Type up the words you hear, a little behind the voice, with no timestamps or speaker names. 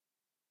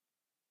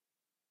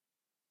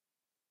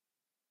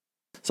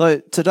So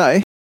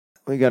today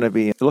we're going to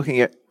be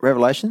looking at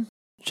Revelation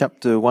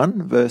chapter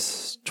 1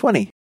 verse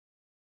 20.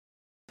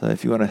 So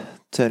if you want to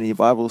turn your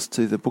Bibles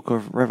to the book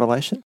of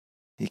Revelation,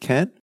 you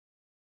can.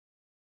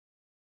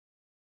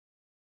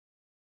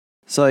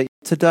 So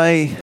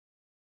today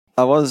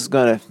I was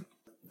going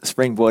to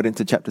springboard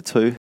into chapter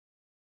 2,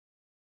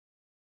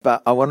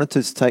 but I wanted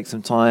to take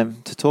some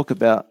time to talk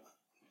about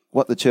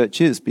what the church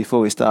is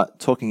before we start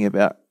talking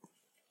about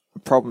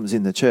problems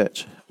in the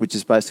church, which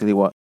is basically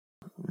what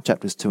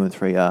chapters 2 and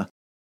 3 are.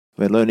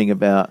 We're learning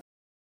about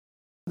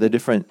the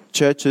different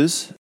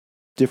churches,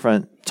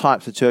 different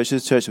types of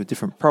churches with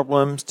different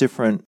problems,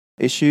 different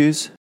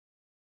issues.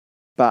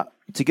 But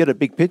to get a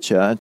big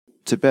picture,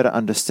 to better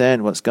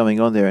understand what's going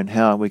on there and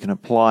how we can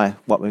apply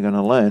what we're going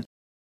to learn,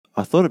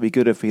 I thought it'd be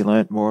good if we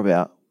learned more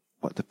about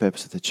what the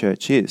purpose of the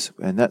church is.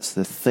 And that's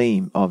the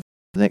theme of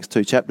the next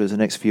 2 chapters, the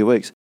next few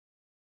weeks.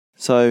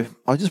 So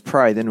I'll just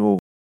pray, then we'll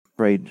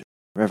read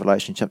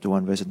Revelation chapter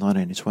 1, verses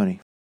 19 to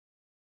 20.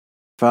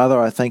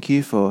 Father, I thank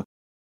you for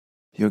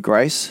your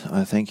grace.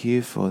 I thank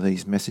you for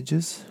these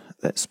messages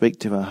that speak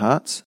to our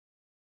hearts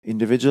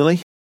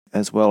individually,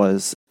 as well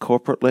as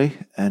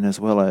corporately, and as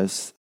well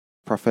as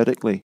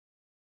prophetically,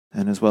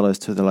 and as well as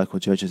to the local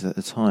churches at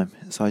the time.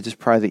 So I just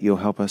pray that you'll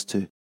help us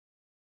to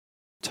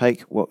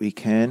take what we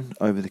can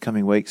over the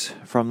coming weeks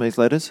from these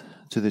letters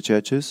to the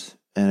churches,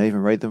 and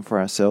even read them for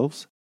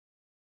ourselves,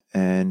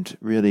 and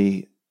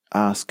really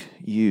ask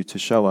you to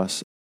show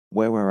us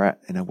where we're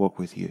at in our walk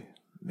with you,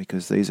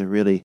 because these are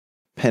really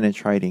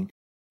penetrating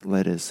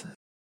letters.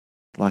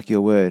 Like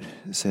your word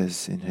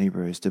says in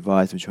Hebrews,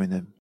 divides between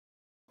the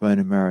bone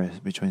and marrow,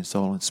 between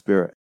soul and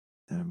spirit.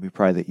 And we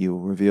pray that you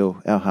will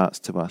reveal our hearts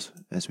to us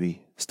as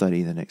we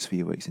study the next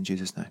few weeks. In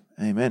Jesus' name,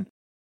 amen.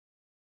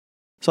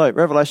 So,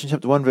 Revelation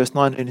chapter 1, verse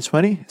 19 to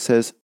 20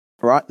 says,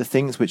 "Write the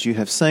things which you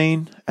have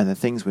seen, and the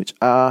things which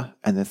are,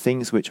 and the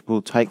things which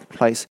will take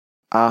place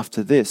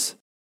after this.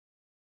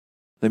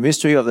 The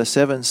mystery of the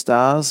 7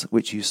 stars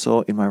which you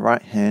saw in my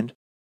right hand,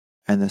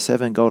 and the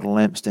 7 golden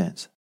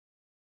lampstands.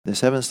 The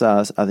 7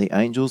 stars are the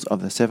angels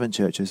of the 7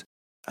 churches,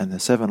 and the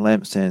 7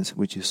 lampstands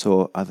which you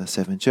saw are the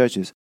 7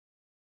 churches."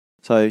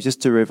 So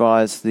just to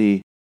revise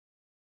the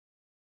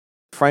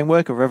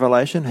framework of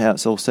Revelation, how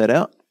it's all set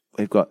out,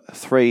 we've got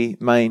 3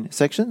 main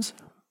sections,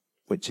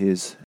 which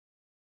is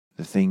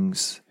the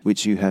things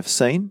which you have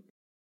seen,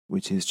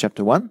 which is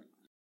chapter 1,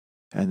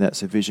 and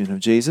that's a vision of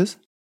Jesus,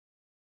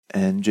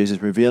 and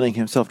Jesus revealing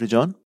himself to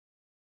John.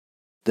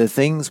 The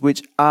things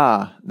which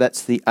are,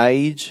 that's the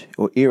age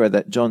or era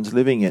that John's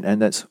living in,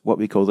 and that's what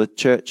we call the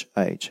church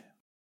age.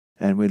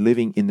 And we're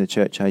living in the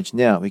church age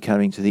now. We're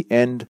coming to the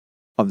end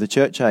of the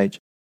church age.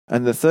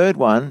 And the third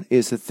one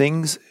is the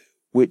things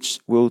which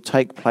will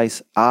take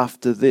place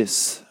after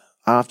this.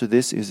 After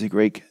this is the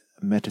Greek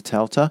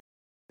metatalta,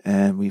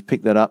 and we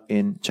pick that up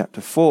in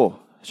chapter 4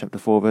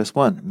 verse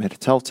 1,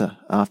 metatalta,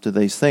 after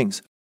these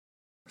things.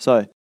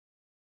 So,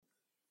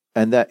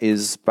 and that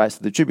is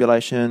basically the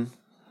tribulation,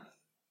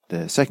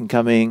 the second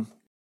coming,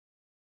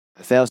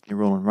 the 1,000-year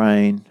rule and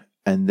reign,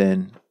 and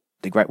then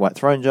the great white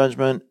throne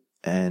judgment,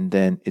 and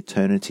then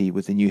eternity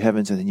with the new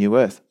heavens and the new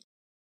earth.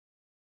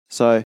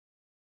 So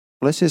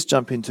let's just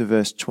jump into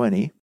verse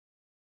 20.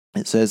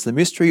 It says, "The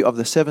mystery of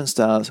the 7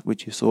 stars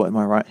which you saw in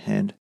my right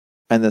hand,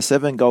 and the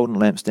 7 golden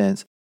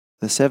lampstands.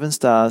 The 7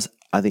 stars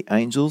are the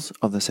angels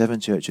of the 7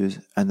 churches,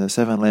 and the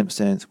 7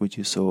 lampstands which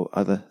you saw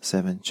are the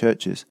 7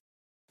 churches."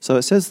 So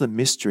it says the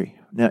mystery.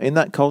 Now in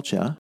that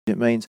culture, it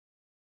means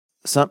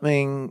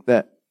something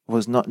that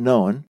was not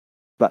known,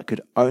 but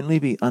could only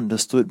be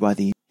understood by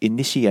the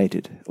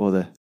initiated, or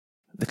the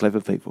clever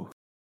people.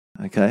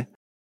 Okay?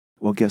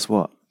 Well, guess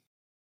what?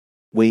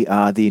 We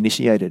are the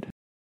initiated.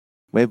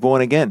 We're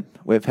born again.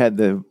 We've had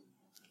the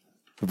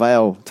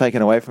veil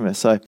taken away from us.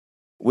 So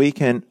we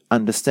can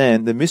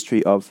understand the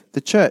mystery of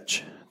the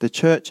church. The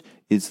church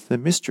is the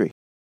mystery.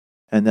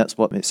 And that's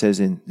what it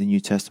says in the New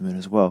Testament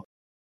as well.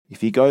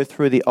 If you go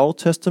through the Old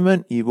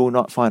Testament, you will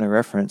not find a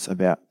reference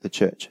about the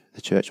church.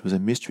 The church was a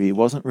mystery. It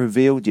wasn't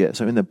revealed yet.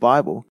 So in the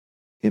Bible,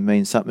 it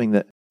means something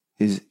that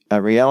is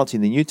a reality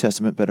in the New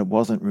Testament, but it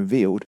wasn't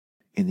revealed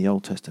in the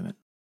Old Testament.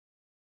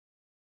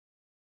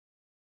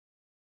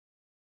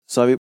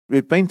 So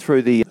we've been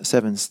through the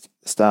 7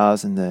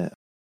 stars and the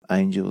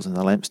angels and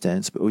the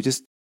lampstands, but we'll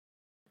just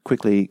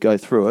quickly go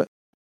through it.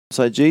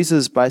 So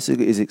Jesus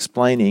basically is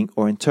explaining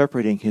or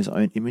interpreting his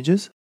own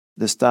images.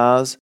 The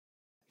stars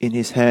in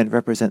his hand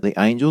represent the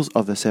angels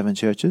of the 7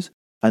 churches,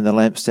 and the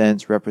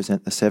lampstands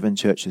represent the 7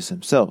 churches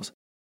themselves.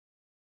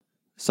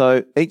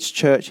 So each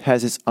church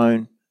has its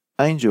own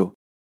angel,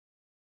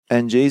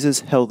 and Jesus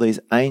held these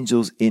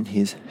angels in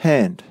his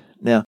hand.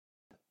 Now,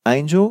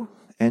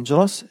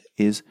 angelos,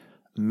 is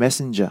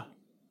messenger.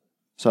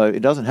 So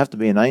it doesn't have to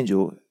be an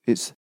angel,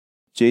 it's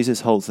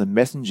Jesus holds the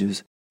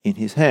messengers in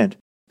his hand.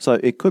 So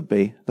it could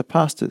be the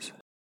pastors.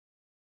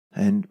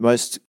 And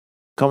most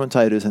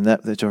commentators and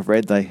that I've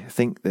read, they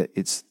think that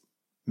it's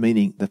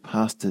meaning the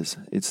pastors.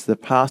 It's the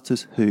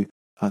pastors who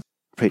are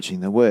preaching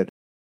the word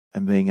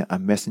and being a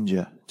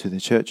messenger to the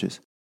churches.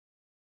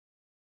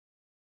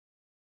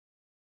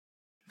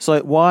 So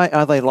why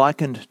are they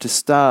likened to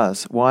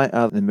stars? Why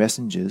are the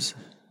messengers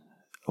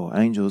or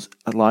angels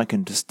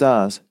likened to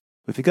stars?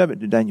 If you go back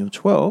to Daniel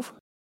 12,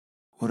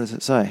 what does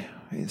it say?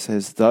 It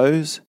says,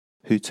 those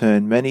who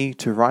turn many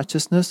to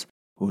righteousness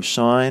will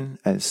shine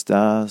as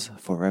stars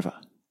forever.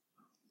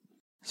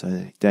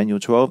 So Daniel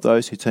 12,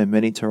 those who turn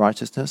many to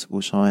righteousness will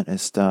shine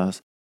as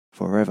stars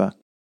forever.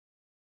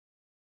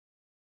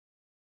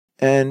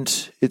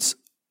 And it's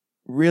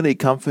really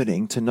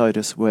comforting to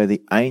notice where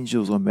the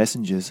angels or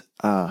messengers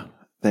are.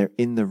 They're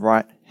in the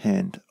right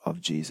hand of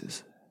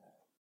Jesus.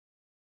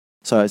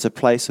 So it's a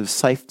place of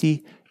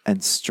safety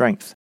and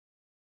strength.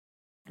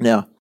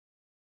 Now,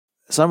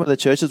 some of the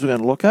churches we're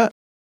going to look at,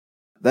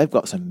 they've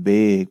got some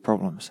big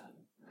problems.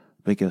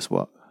 But guess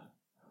what?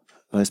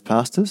 Those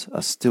pastors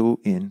are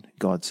still in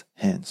God's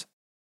hands.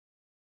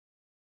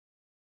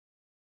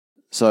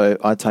 So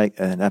I take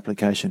an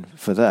application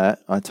for that.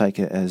 I take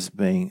it as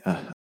being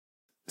a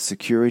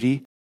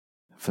security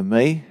for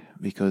me,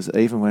 because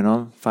even when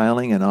I'm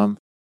failing and I'm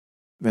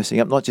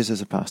messing up, not just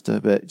as a pastor,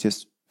 but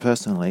just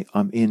personally,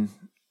 I'm in,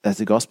 as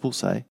the Gospels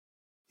say,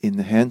 in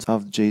the hands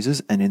of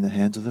Jesus and in the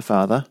hands of the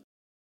Father.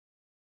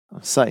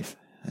 I'm safe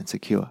and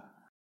secure.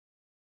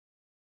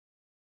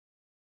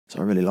 So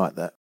I really like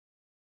that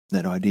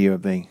idea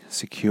of being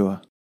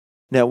secure.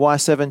 Now, why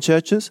 7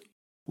 churches?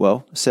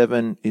 Well,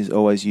 7 is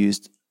always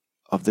used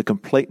of the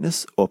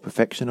completeness or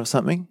perfection of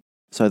something.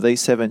 So these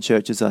 7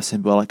 churches are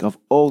symbolic of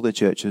all the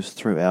churches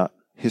throughout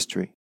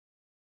history.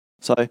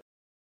 So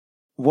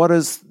what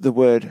does the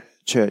word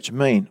church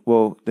mean?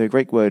 Well, the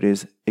Greek word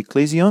is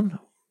ekklesion,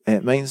 and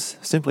it means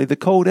simply the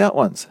called out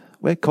ones.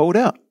 We're called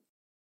out.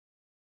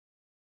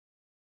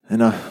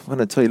 And I want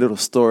to tell you a little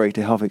story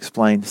to help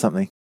explain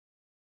something.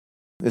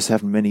 This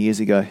happened many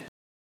years ago.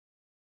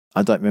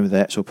 I don't remember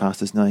the actual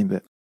pastor's name,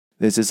 but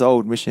there's this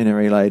old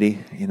missionary lady,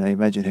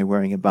 imagine her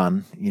wearing a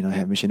bun,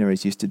 how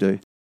missionaries used to do.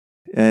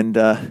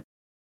 And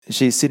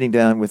she's sitting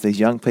down with these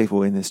young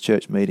people in this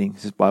church meeting,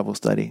 this Bible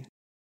study.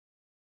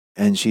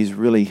 And she's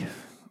really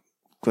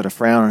got a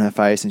frown on her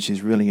face and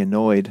she's really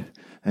annoyed.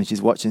 And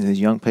she's watching these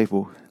young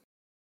people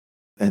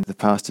and the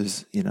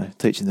pastor's,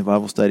 teaching the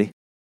Bible study.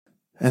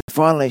 And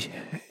finally,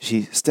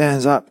 she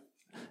stands up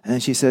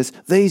and she says,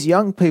 these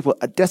young people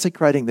are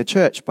desecrating the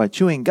church by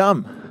chewing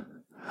gum.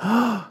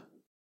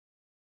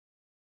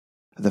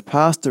 The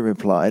pastor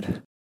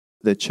replied,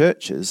 the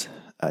churches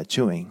are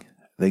chewing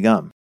the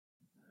gum.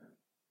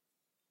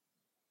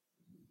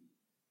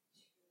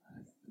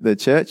 The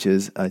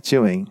churches are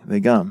chewing the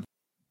gum.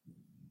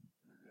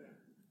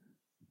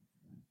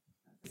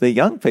 The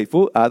young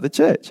people are the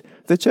church.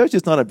 The church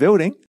is not a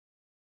building.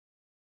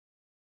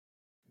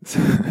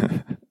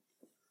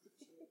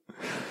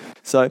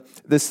 So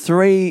there's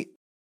 3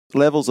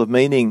 levels of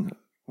meaning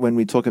when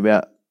we talk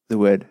about the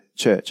word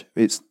church.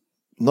 It's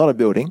not a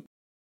building.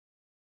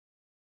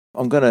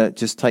 I'm going to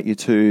just take you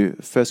to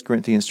 1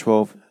 Corinthians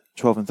 12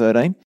 and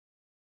 13.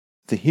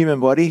 The human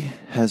body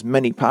has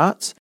many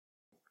parts,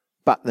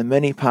 but the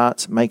many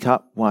parts make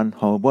up one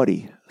whole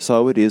body.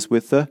 So it is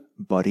with the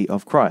body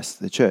of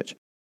Christ, the church.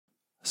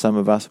 Some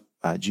of us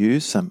are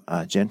Jews, some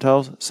are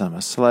Gentiles, some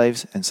are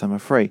slaves, and some are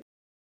free.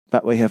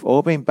 But we have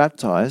all been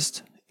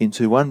baptized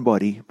into one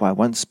body by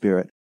one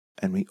Spirit,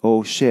 and we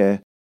all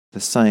share the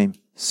same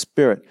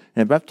Spirit.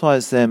 Now,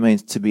 baptized there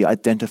means to be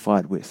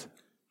identified with.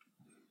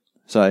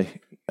 So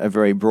a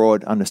very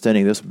broad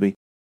understanding of this would be,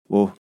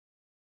 well,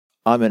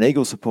 I'm an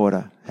Eagles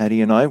supporter. How do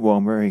you know? Well,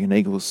 I'm wearing an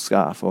Eagles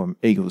scarf or an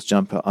Eagles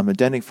jumper. I'm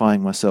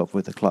identifying myself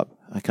with the club.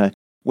 Okay,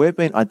 we've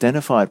been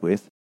identified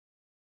with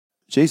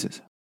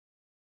Jesus,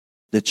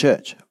 the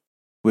church.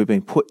 We've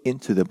been put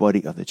into the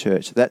body of the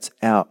church. That's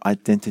our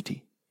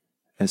identity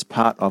as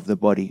part of the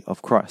body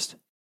of Christ.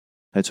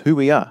 That's who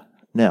we are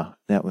now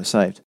that we're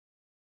saved.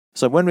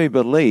 So when we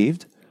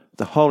believed,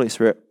 the Holy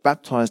Spirit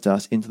baptized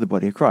us into the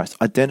body of Christ,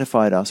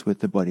 identified us with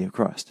the body of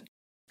Christ.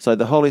 So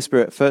the Holy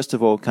Spirit, first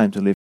of all, came to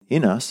live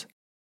in us,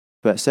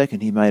 but second,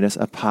 he made us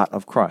a part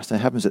of Christ. It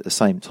happens at the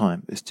same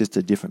time. It's just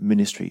a different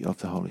ministry of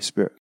the Holy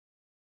Spirit.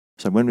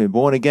 So when we're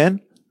born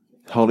again,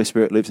 the Holy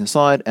Spirit lives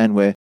inside and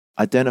we're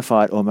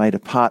identified or made a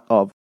part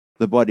of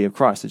the body of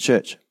Christ, the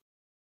church.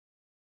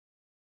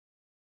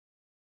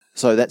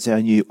 So that's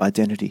our new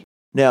identity.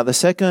 Now, the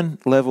second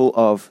level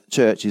of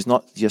church is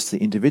not just the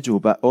individual,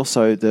 but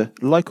also the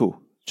local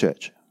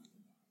church.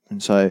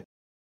 And so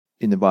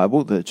in the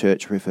Bible, the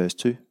church refers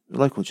to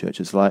local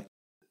churches, like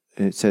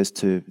it says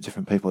to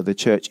different people, the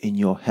church in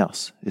your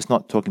house. It's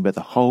not talking about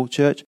the whole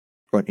church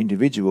or an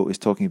individual. It's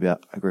talking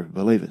about a group of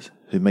believers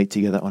who meet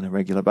together on a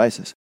regular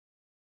basis.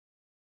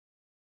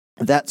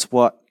 That's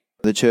what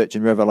the church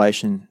in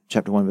Revelation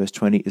chapter 1 verse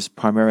 20 is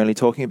primarily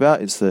talking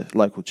about. It's the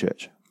local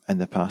church and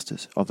the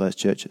pastors of those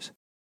churches.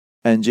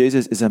 And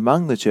Jesus is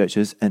among the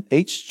churches, and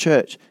each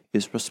church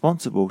is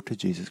responsible to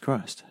Jesus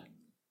Christ.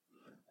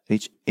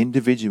 Each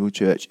individual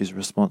church is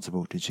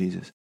responsible to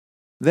Jesus.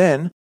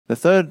 Then, the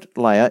third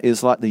layer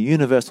is like the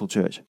universal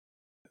church,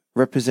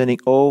 representing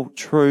all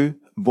true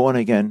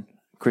born-again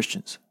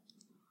Christians.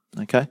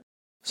 Okay?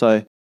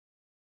 So,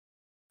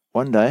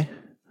 one day,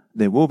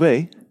 there will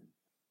be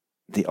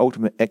the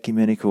ultimate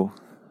ecumenical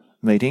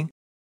meeting,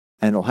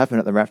 and it'll happen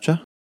at the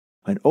rapture,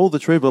 when all the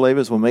true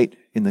believers will meet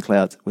in the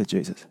clouds with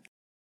Jesus.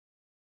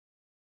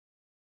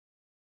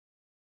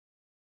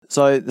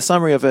 So the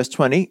summary of verse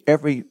 20,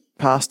 every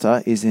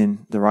pastor is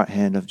in the right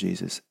hand of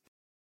Jesus.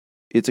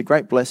 It's a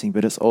great blessing,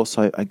 but it's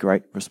also a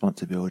great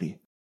responsibility.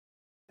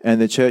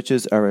 And the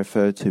churches are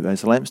referred to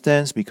as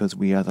lampstands because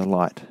we are the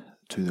light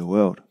to the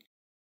world.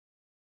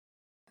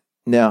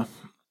 Now,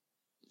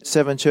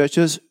 7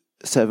 churches,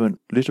 7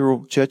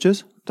 literal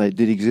churches, they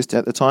did exist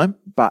at the time,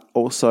 but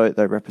also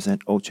they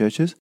represent all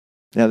churches.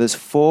 Now, there's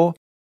 4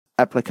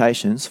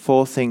 applications,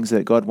 4 things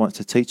that God wants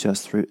to teach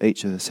us through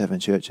each of the 7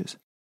 churches.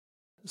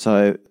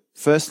 So,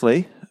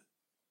 firstly,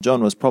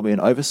 John was probably an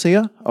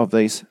overseer of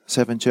these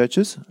 7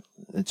 churches,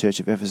 the Church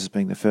of Ephesus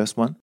being the first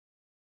one.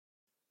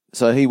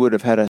 So he would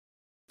have had a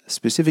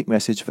specific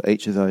message for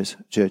each of those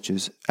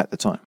churches at the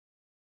time.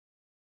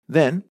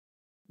 Then,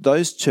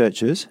 those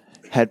churches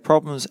had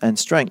problems and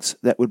strengths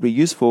that would be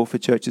useful for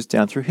churches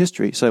down through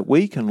history. So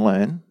we can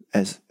learn,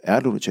 as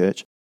our little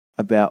church,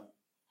 about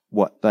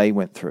what they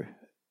went through.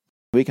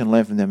 We can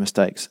learn from their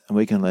mistakes, and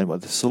we can learn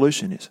what the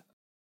solution is.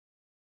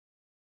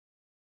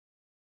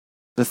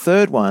 The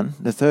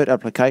third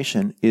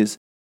application is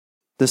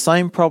the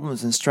same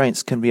problems and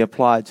strengths can be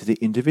applied to the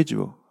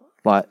individual,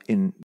 like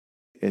in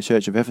the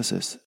Church of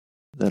Ephesus,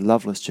 the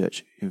loveless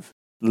church. You've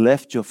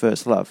left your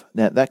first love.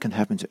 Now, that can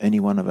happen to any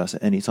one of us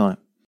at any time.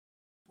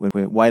 When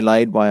we're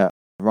waylaid by a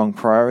wrong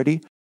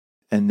priority,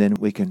 and then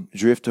we can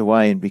drift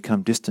away and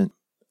become distant,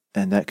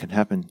 and that can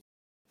happen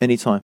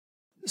anytime.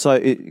 So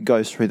it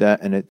goes through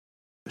that, and it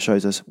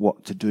shows us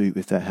what to do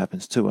if that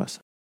happens to us.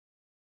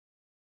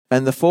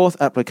 And the 4th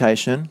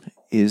application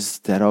is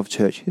that of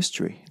church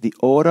history. The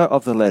order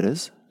of the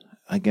letters,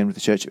 again with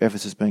the Church of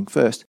Ephesus being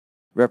first,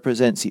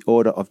 represents the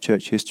order of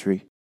church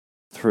history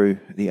through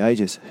the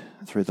ages,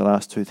 through the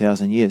last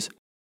 2,000 years.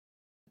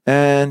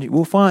 And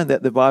we'll find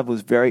that the Bible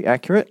is very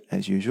accurate,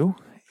 as usual,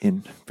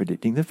 in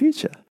predicting the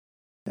future.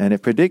 And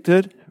it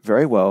predicted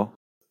very well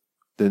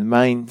the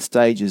main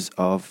stages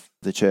of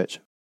the church.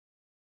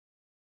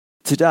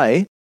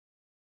 Today,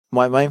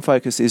 my main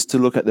focus is to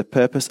look at the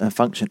purpose and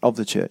function of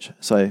the church.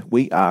 So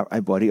we are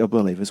a body of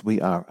believers.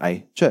 We are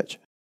a church.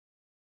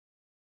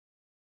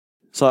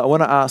 So I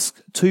want to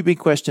ask 2 big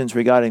questions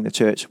regarding the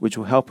church, which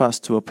will help us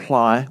to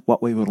apply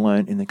what we will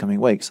learn in the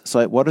coming weeks.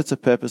 So what is the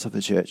purpose of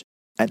the church,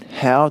 and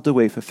how do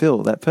we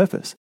fulfill that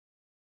purpose?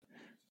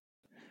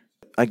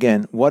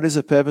 Again, what is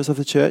the purpose of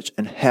the church,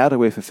 and how do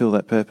we fulfill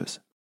that purpose?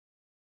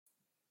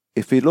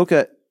 If we look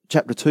at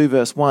chapter 2,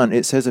 verse 1,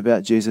 it says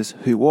about Jesus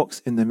who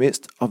walks in the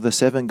midst of the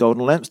 7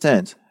 golden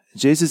lampstands.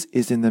 Jesus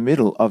is in the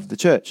middle of the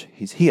church.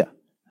 He's here.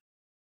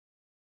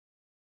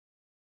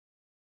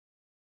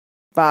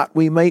 But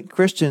we meet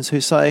Christians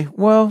who say,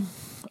 well,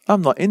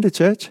 I'm not into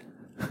church.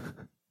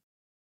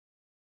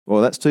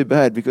 Well, that's too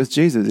bad because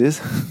Jesus is.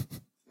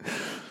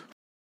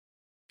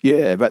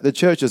 Yeah, but the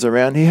churches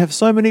around here have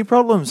so many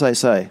problems, they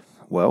say.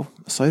 Well,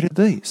 so did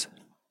these.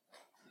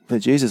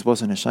 But Jesus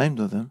wasn't ashamed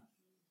of them.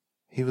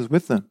 He was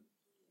with them.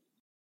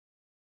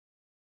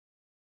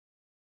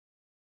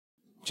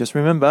 Just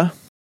remember,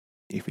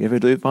 if you ever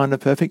do find a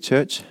perfect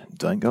church,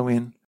 don't go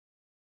in,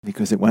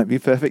 because it won't be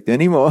perfect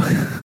anymore.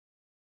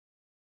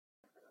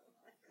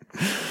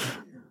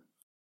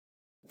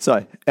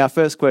 So, our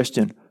first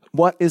question,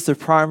 what is the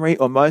primary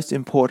or most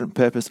important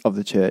purpose of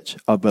the church,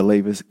 of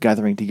believers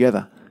gathering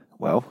together?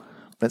 Well,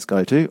 let's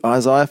go to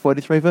Isaiah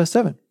 43 verse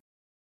 7.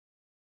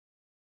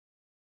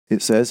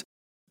 It says,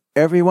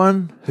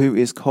 everyone who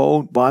is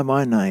called by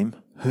my name,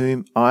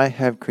 whom I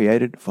have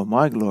created for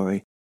my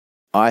glory,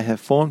 I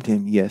have formed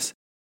him, yes,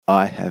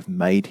 I have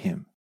made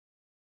him.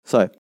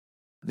 So,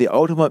 the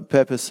ultimate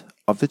purpose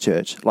of the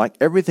church, like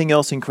everything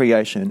else in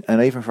creation,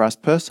 and even for us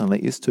personally,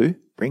 is to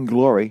bring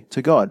glory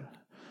to God.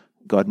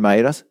 God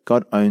made us,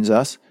 God owns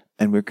us,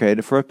 and we're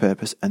created for a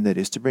purpose, and that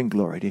is to bring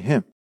glory to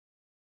him.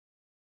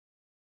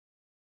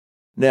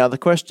 Now, the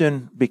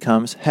question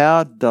becomes,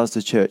 how does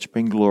the church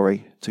bring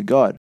glory to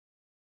God?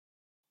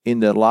 In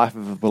the life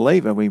of a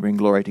believer, we bring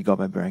glory to God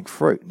by bearing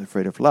fruit, the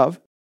fruit of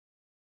love.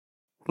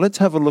 Let's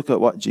have a look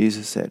at what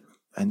Jesus said.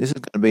 And this is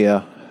going to be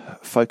a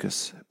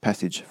focus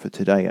passage for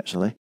today,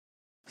 actually.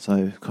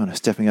 So, kind of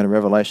stepping out of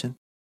Revelation.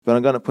 But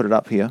I'm going to put it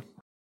up here.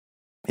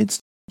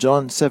 It's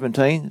John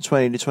 17,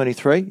 20 to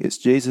 23. It's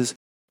Jesus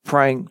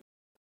praying.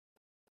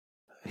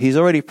 He's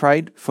already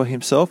prayed for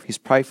himself. He's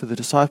prayed for the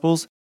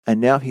disciples. And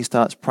now he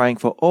starts praying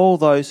for all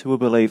those who will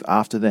believe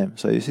after them.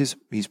 So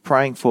he's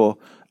praying for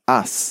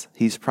us.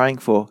 He's praying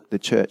for the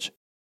church.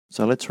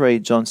 So let's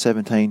read John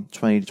 17,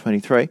 20 to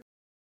 23.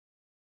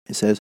 It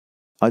says,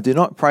 I do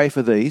not pray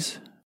for these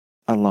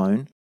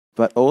alone,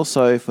 but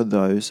also for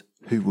those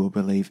who will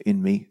believe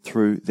in me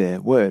through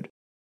their word,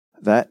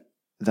 that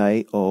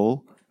they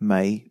all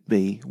may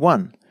be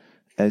one,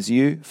 as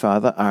you,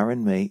 Father, are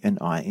in me and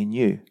I in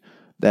you,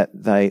 that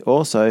they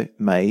also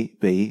may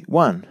be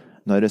one.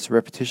 Notice the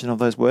repetition of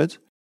those words.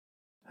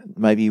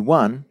 May be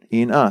one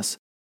in us,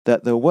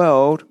 that the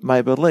world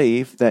may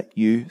believe that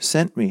you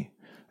sent me,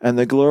 and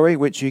the glory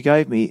which you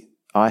gave me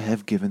I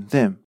have given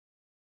them,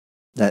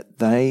 that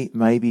they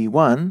may be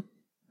one,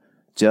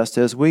 just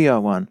as we are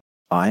one,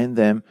 I and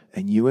them,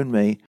 and you and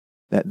me,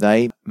 that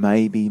they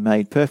may be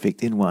made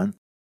perfect in one,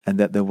 and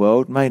that the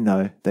world may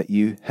know that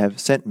you have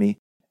sent me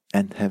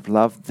and have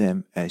loved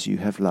them as you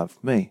have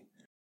loved me.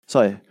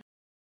 So,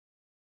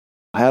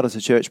 how does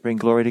the church bring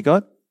glory to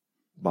God?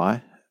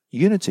 By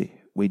unity.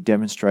 We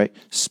demonstrate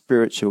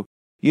spiritual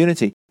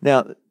unity.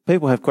 Now,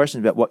 people have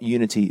questions about what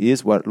unity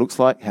is, what it looks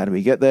like, how do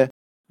we get there?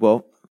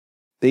 Well,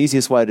 the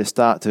easiest way to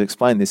start to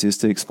explain this is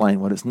to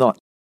explain what it's not.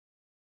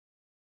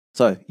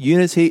 So,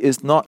 unity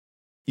is not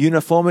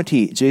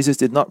uniformity. Jesus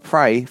did not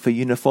pray for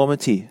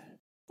uniformity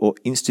or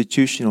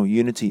institutional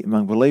unity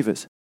among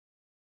believers.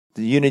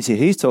 The unity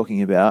he's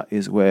talking about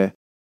is where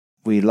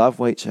we love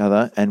each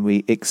other and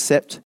we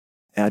accept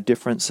our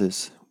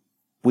differences.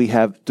 We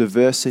have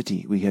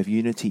diversity. We have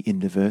unity in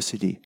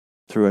diversity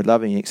through a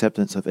loving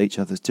acceptance of each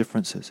other's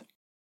differences.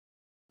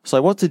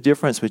 So what's the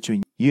difference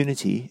between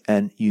unity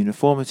and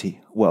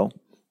uniformity? Well,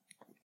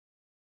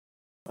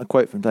 a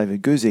quote from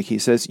David Guzik, he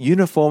says,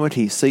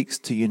 uniformity seeks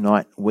to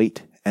unite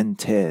wheat and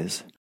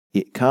tares.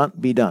 It can't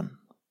be done.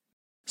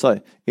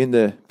 So, in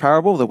the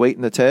parable, the wheat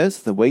and the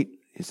tares, the wheat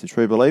is the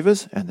true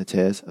believers and the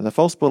tares are the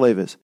false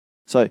believers.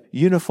 So,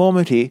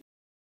 uniformity,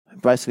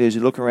 basically as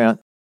you look around,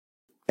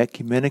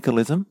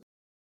 ecumenicalism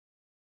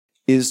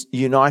is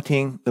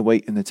uniting the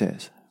wheat and the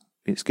tares.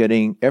 It's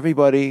getting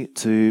everybody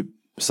to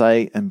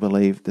say and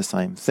believe the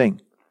same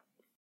thing.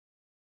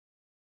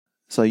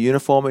 So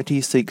uniformity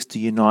seeks to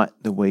unite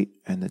the wheat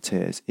and the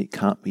tares. It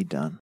can't be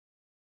done.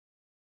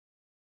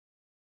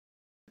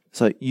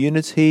 So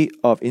unity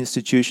of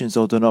institutions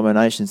or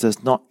denominations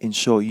does not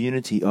ensure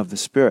unity of the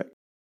Spirit.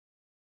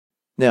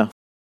 Now,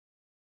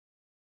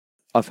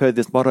 I've heard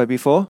this motto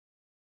before.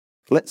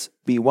 Let's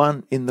be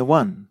one in the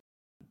one.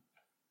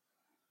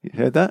 You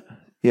heard that?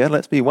 Yeah,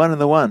 let's be one in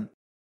the one.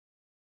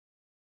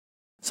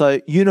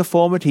 So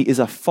uniformity is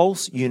a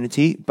false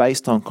unity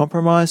based on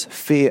compromise,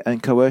 fear,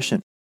 and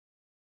coercion.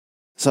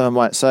 Someone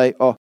might say,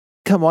 oh,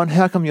 come on,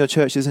 how come your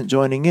church isn't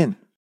joining in?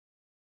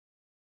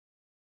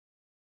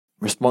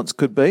 Response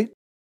could be,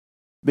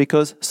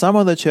 because some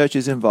of the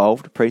churches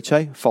involved preach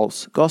a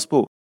false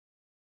gospel.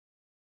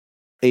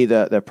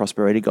 Either the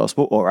prosperity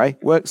gospel or a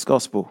works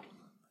gospel.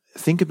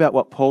 Think about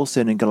what Paul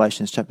said in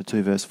Galatians chapter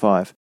 2, verse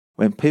 5.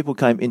 When people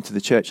came into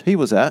the church he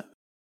was at,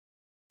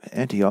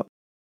 Antioch,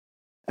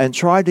 and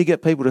tried to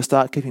get people to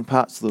start keeping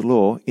parts of the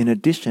law in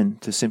addition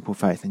to simple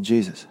faith in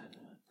Jesus.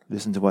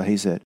 Listen to what he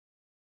said.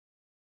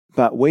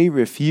 But we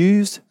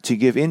refused to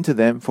give in to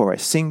them for a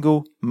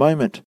single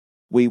moment.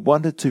 We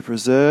wanted to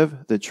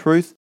preserve the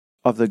truth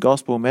of the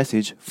gospel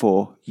message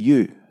for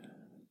you.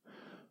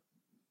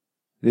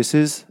 This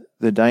is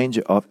the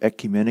danger of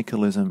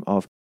ecumenicalism,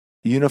 of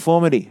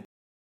uniformity.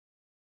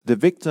 The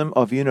victim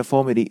of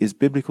uniformity is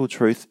biblical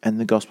truth and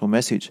the gospel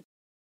message.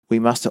 We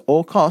must at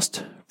all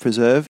cost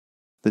preserve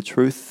the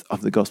truth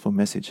of the gospel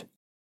message.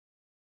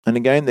 And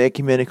again, the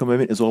ecumenical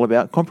movement is all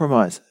about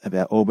compromise,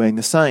 about all being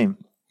the same,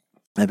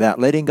 about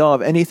letting go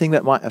of anything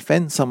that might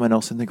offend someone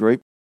else in the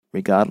group,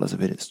 regardless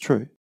of it is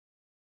true,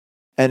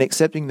 and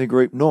accepting the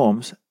group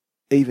norms,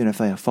 even if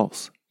they are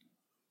false.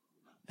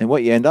 And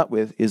what you end up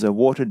with is a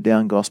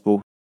watered-down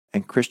gospel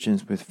and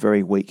Christians with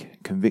very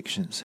weak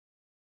convictions.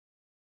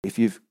 If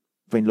you've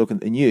been looking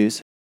at the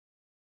news,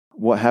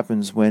 what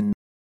happens when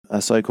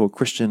a so-called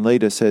Christian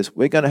leader says,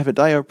 we're going to have a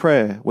day of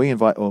prayer. We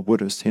invite all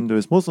Buddhists,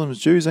 Hindus, Muslims,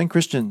 Jews and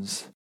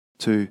Christians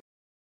to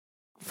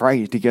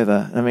pray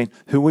together. I mean,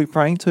 who are we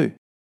praying to?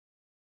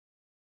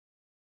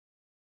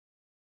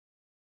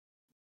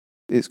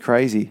 It's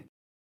crazy.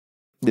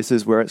 This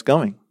is where it's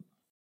going.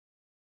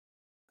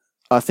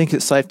 I think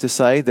it's safe to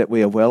say that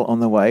we are well on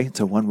the way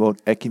to one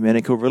world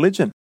ecumenical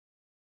religion,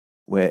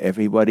 where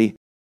everybody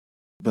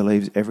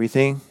believes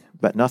everything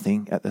but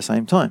nothing at the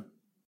same time.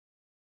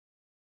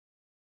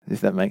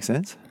 If that makes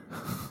sense.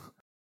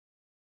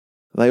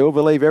 They all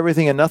believe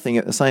everything and nothing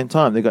at the same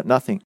time. They've got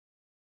nothing.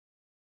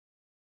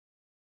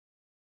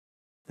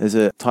 There's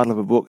a title of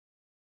a book,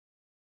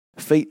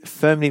 Feet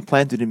Firmly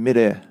Planted in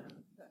Midair.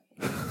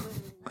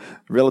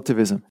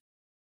 Relativism.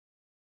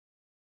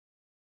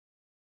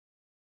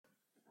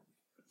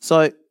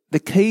 So the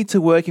key to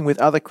working with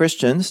other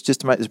Christians,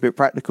 just to make this a bit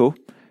practical,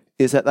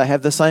 is that they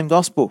have the same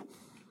gospel,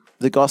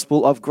 the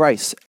gospel of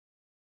grace,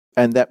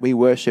 and that we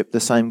worship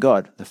the same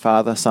God, the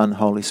Father, Son,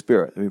 Holy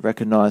Spirit. We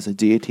recognize the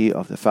deity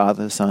of the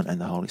Father, Son,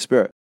 and the Holy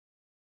Spirit.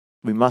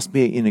 We must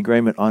be in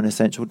agreement on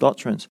essential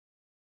doctrines.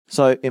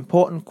 So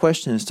important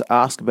questions to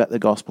ask about the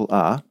gospel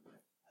are,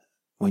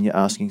 when you're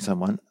asking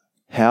someone,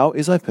 how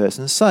is a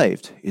person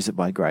saved? Is it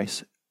by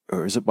grace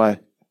or is it by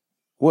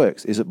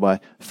works? Is it by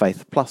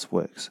faith plus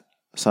works?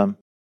 Some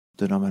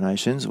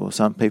denominations or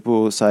some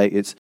people will say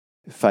it's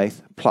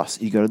faith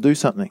plus you got to do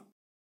something.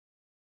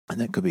 And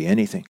that could be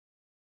anything.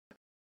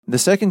 The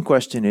second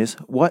question is,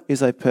 what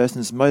is a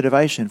person's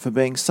motivation for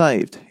being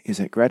saved? Is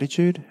it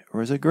gratitude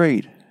or is it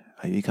greed?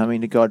 Are you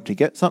coming to God to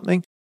get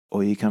something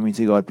or are you coming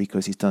to God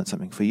because He's done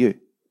something for you?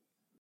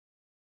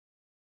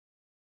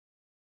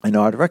 And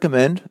I'd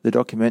recommend the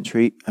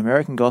documentary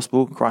American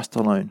Gospel, Christ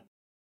Alone.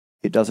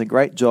 It does a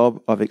great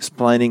job of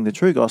explaining the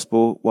true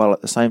gospel while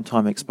at the same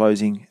time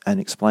exposing and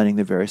explaining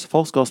the various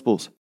false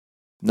gospels,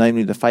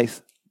 namely the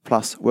faith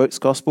plus works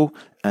gospel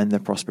and the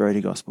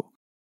prosperity gospel.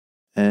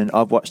 And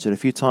I've watched it a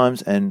few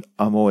times and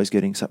I'm always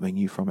getting something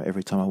new from it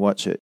every time I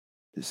watch it.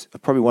 It's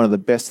probably one of the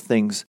best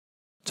things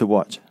to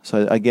watch.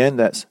 So again,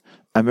 that's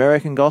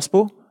American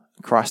Gospel,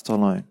 Christ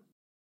Alone.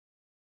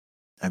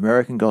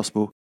 American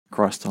Gospel,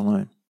 Christ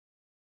Alone.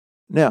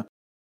 Now,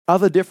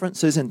 other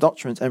differences in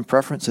doctrines and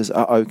preferences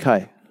are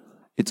okay.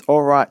 It's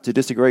all right to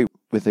disagree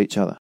with each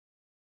other.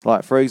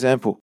 Like, for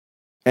example,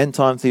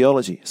 end-time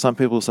theology. Some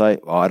people say,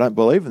 I don't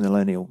believe in the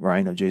millennial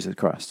reign of Jesus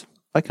Christ.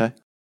 Okay.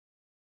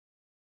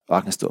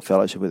 I can still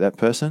fellowship with that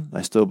person.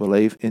 They still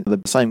believe in the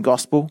same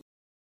gospel.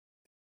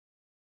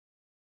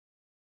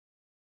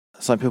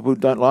 Some people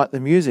don't like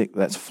the music.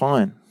 That's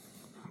fine.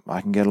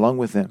 I can get along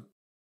with them.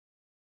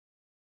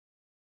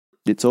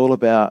 It's all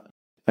about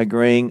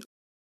agreeing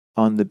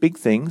on the big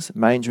things,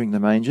 majoring the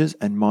majors,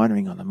 and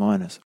minoring on the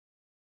minors.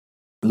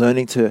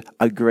 Learning to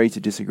agree to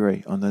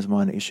disagree on those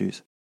minor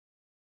issues.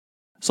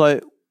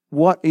 So,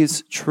 what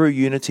is true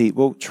unity?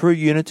 Well, true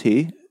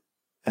unity,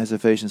 as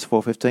Ephesians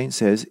 4:15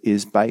 says,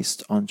 is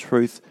based on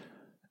truth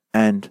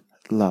and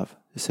love.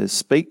 It says,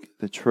 speak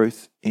the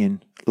truth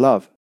in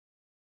love.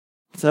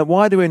 So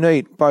why do we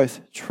need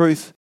both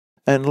truth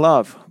and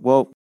love?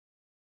 Well,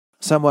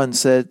 someone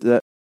said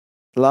that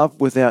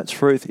love without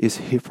truth is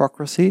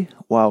hypocrisy,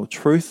 while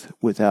truth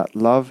without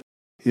love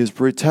is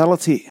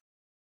brutality.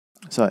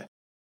 So,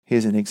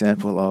 here's an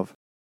example of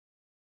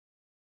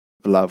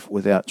love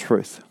without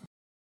truth.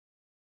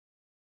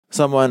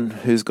 Someone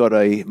who's got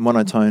a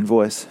monotone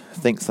voice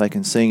thinks they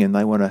can sing and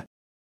they want to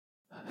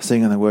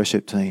sing on the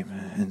worship team.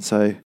 And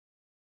so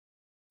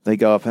they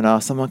go up and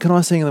ask someone, can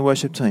I sing on the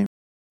worship team?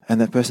 And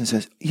that person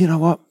says, you know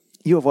what?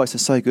 Your voice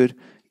is so good.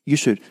 You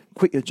should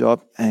quit your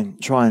job and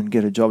try and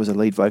get a job as a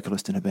lead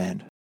vocalist in a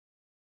band. And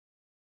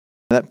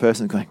that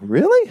person's going,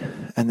 really?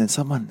 And then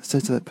someone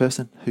says to that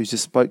person who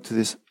just spoke to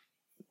this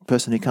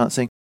person who can't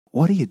sing,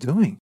 what are you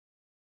doing?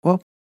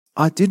 Well,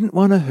 I didn't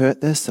want to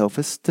hurt their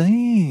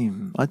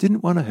self-esteem. I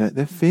didn't want to hurt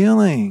their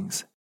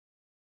feelings.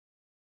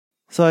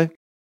 So,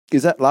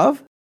 is that love?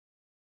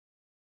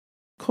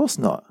 Of course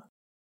not.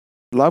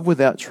 Love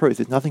without truth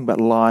is nothing but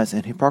lies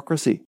and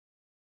hypocrisy.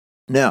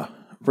 Now,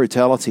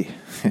 brutality.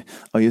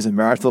 I'll use a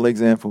marital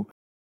example.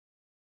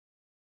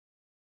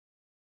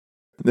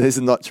 This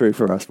is not true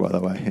for us, by the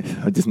way.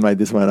 I just made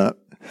this one up.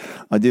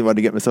 I didn't want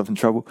to get myself in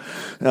trouble.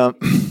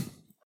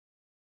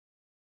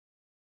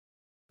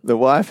 The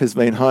wife has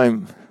been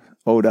home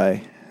all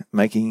day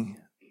making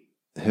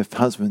her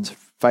husband's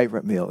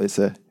favourite meal. It's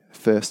her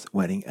first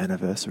wedding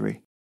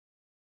anniversary.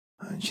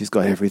 And she's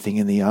got everything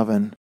in the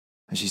oven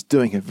and she's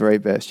doing her very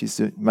best. She's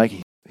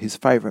making his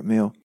favourite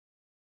meal.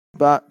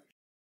 But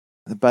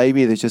the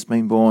baby that's just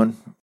been born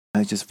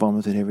has just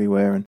vomited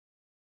everywhere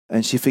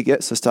and she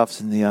forgets the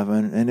stuff's in the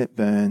oven and it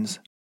burns.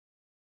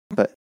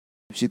 But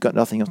she's got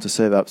nothing else to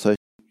serve up, so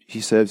she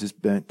serves this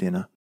burnt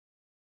dinner.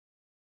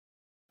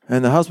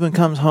 And the husband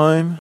comes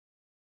home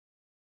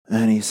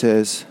and he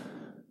says,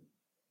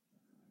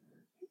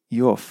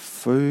 your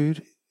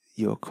food,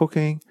 your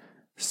cooking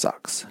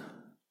sucks.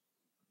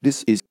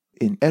 This is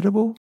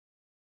inedible.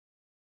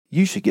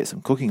 You should get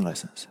some cooking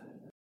lessons.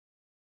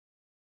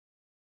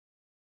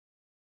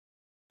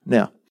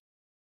 Now,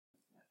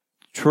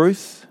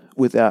 truth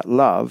without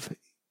love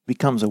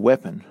becomes a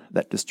weapon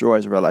that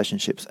destroys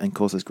relationships and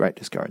causes great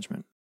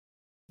discouragement.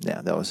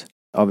 Now, that was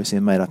obviously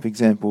a made-up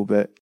example,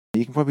 but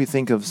you can probably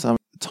think of some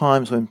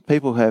times when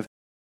people have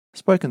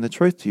spoken the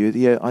truth to you.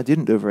 Yeah, I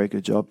didn't do a very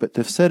good job, but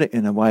they've said it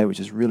in a way which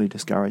is really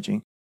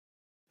discouraging.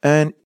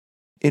 And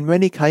in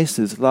many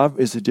cases, love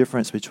is the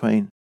difference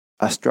between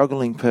a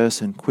struggling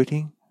person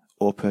quitting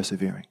or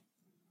persevering.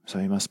 So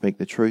you must speak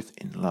the truth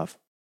in love.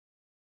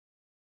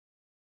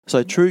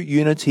 So true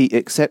unity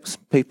accepts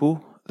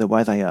people the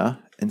way they are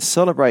and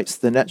celebrates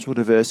the natural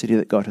diversity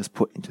that God has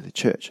put into the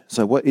church.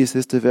 So what is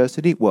this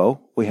diversity? Well,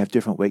 we have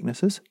different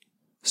weaknesses,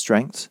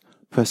 strengths,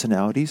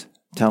 personalities,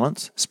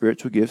 talents,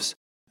 spiritual gifts,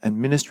 and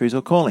ministries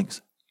or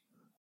callings.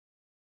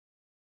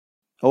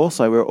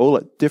 Also, we're all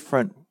at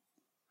different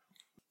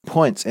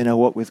points in our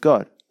walk with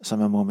God.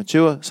 Some are more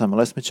mature, some are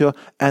less mature,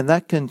 and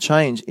that can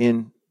change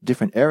in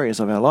different areas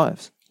of our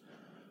lives.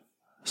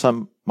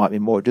 Some might be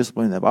more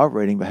disciplined in their Bible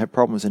reading but have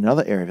problems in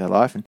another area of their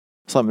life, and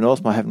someone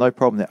else might have no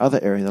problem in their other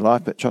area of their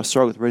life but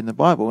struggle with reading the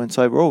Bible, and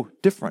so we're all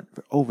different.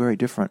 We're all very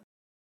different.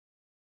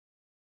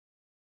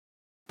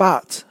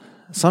 But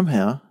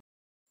somehow,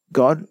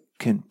 God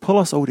can pull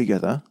us all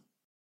together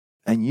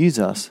and use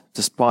us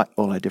despite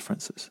all our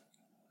differences.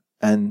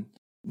 And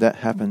that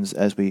happens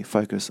as we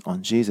focus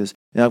on Jesus.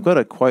 Now, I've got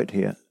a quote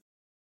here.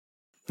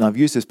 And I've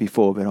used this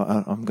before, but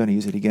I'm going to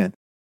use it again.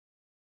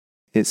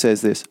 It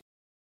says this: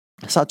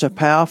 such a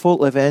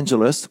powerful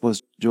evangelist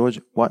was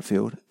George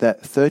Whitefield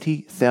that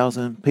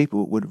 30,000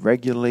 people would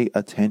regularly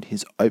attend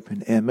his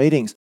open-air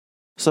meetings.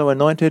 So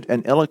anointed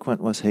and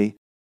eloquent was he,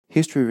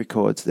 history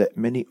records that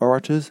many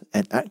orators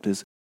and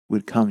actors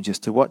would come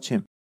just to watch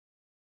him.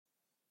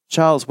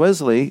 Charles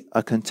Wesley,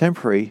 a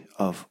contemporary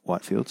of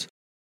Whitefield's,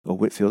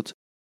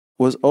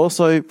 was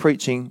also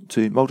preaching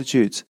to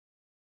multitudes.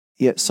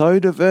 Yet so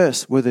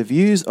diverse were the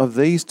views of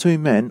these two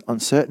men on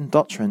certain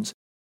doctrines,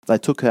 they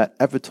took out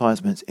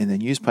advertisements in the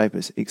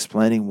newspapers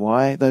explaining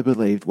why they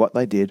believed what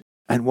they did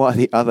and why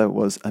the other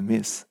was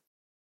amiss.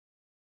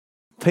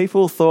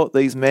 People thought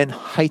these men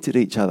hated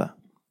each other,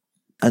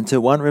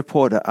 until one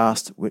reporter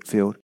asked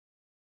Whitefield,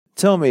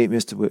 "Tell me,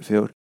 Mr.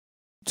 Whitefield,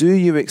 do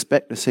you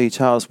expect to see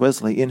Charles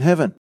Wesley in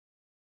heaven?"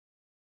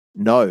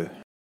 "No,"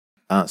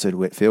 answered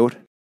Whitefield.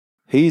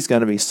 "He's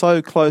going to be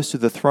so close to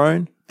the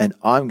throne, and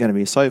I'm going to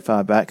be so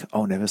far back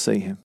I'll never see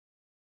him."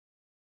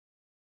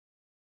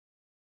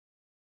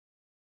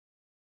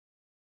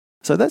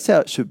 So that's how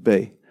it should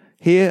be.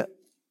 Here,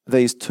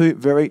 these two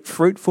very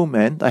fruitful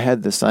men, they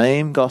had the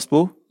same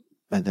gospel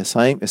and the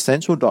same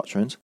essential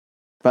doctrines,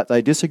 but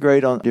they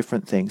disagreed on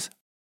different things.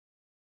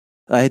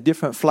 They had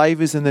different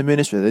flavors in the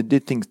ministry. They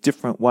did things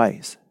different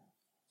ways.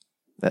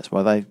 That's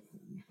why they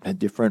had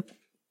different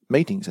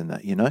meetings and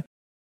that, you know.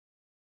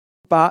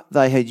 But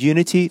they had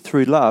unity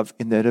through love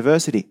in their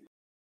diversity.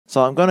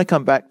 So I'm going to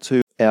come back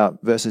to our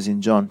verses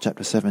in John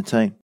chapter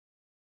 17,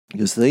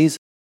 because these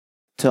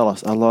tell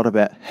us a lot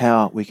about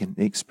how we can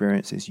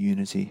experience this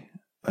unity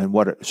and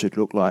what it should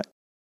look like.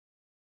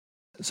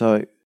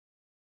 So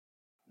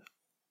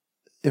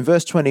in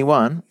verse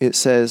 21, it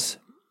says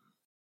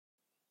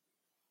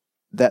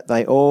that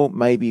they all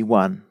may be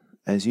one,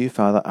 as you,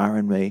 Father, are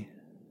in me,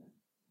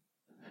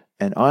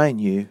 and I in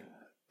you,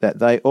 that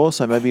they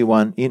also may be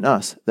one in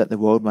us, that the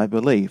world may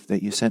believe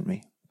that you sent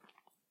me.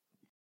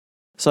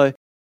 So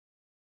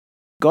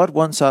God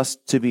wants us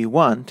to be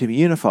one, to be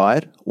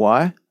unified.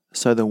 Why?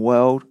 So the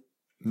world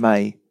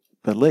may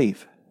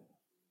believe.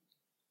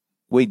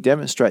 We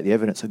demonstrate the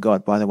evidence of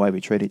God by the way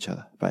we treat each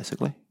other,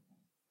 basically.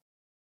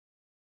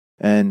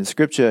 And the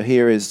scripture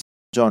here is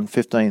John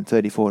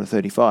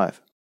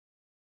 15:34-35.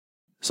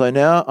 So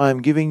now I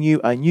am giving you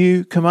a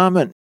new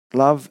commandment.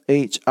 Love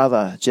each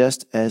other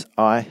just as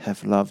I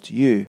have loved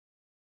you.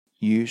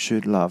 You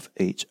should love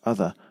each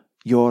other.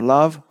 Your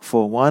love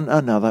for one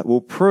another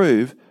will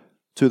prove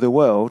to the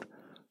world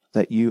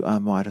that you are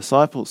my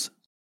disciples.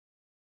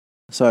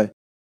 So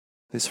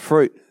this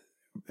fruit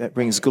that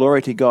brings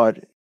glory to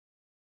God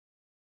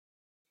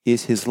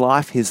is his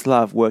life, his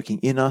love working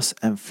in us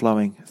and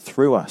flowing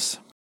through us.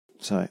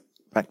 So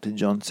back to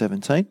John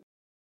 17.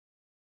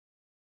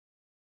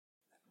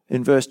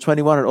 In verse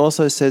 21, it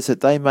also says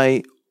that they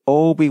may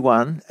all be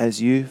one,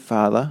 as you,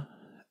 Father,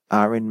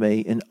 are in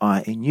me and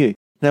I in you.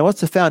 Now,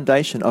 what's the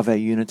foundation of our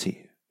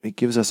unity? It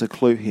gives us a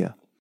clue here.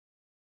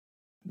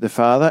 The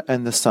Father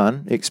and the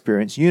Son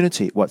experience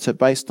unity. What's it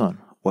based on?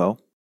 Well,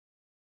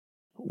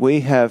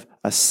 we have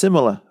a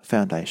similar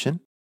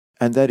foundation,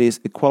 and that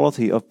is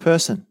equality of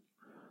person.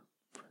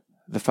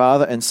 The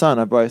Father and Son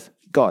are both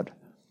God.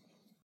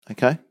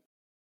 Okay?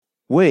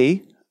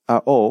 We are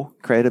all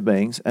created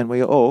beings, and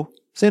we are all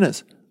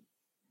sinners.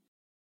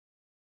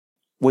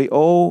 We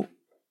all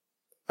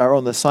are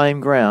on the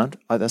same ground,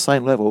 at the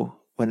same level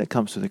when it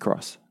comes to the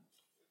cross.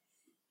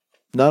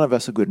 None of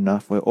us are good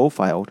enough. We're all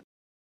failed.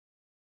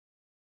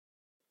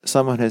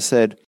 Someone has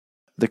said,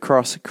 the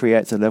cross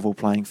creates a level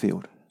playing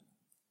field.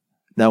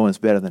 No one's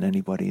better than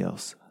anybody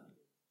else.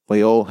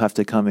 We all have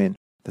to come in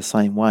the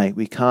same way.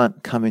 We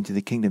can't come into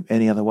the kingdom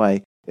any other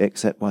way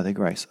except by the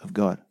grace of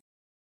God.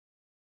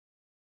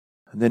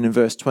 And then in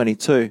verse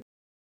 22,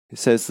 it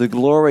says, the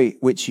glory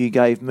which you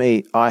gave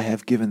me, I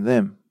have given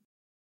them.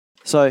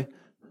 So,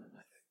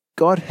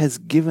 God has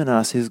given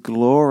us his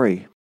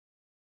glory.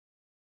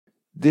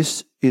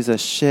 This is a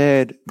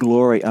shared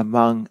glory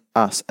among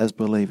us as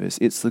believers.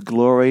 It's the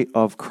glory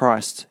of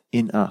Christ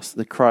in us,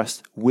 the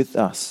Christ with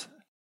us.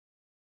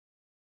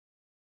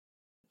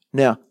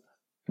 Now,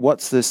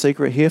 what's the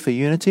secret here for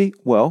unity?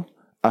 Well,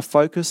 a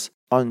focus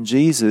on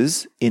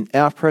Jesus in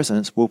our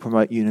presence will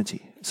promote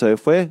unity. So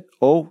if we're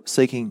all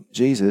seeking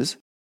Jesus,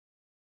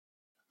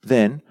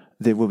 then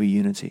there will be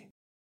unity.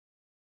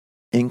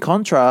 In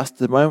contrast,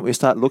 the moment we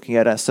start looking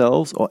at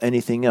ourselves or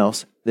anything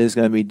else, there's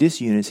going to be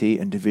disunity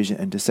and division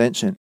and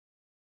dissension.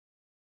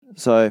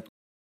 So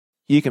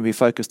you can be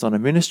focused on a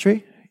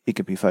ministry, you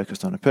can be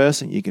focused on a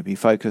person, you can be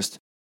focused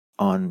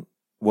on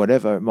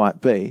whatever it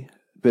might be,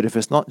 but if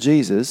it's not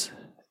Jesus,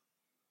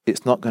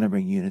 it's not going to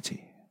bring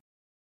unity.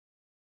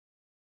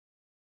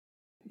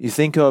 You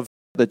think of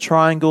the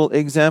triangle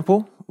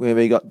example, where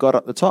we got God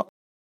up the top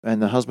and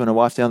the husband and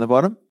wife down the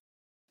bottom,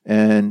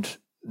 and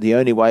the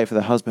only way for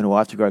the husband and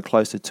wife to grow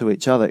closer to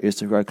each other is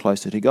to grow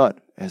closer to God.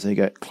 As they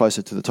get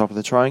closer to the top of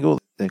the triangle,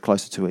 they're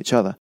closer to each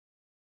other.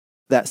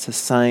 That's the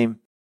same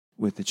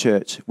with the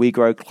church. We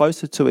grow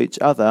closer to each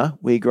other.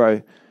 We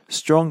grow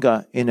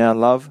stronger in our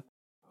love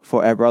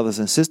for our brothers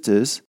and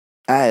sisters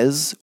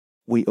as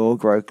we all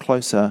grow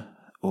closer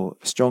or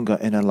stronger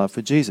in our love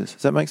for Jesus.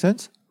 Does that make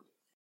sense?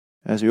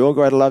 As we all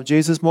grow to love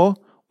Jesus more,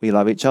 we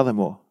love each other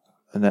more.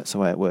 And that's the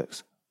way it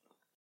works.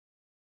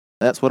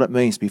 That's what it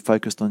means to be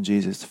focused on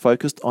Jesus.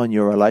 Focused on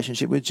your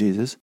relationship with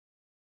Jesus,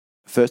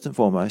 first and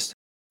foremost,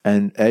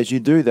 And as you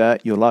do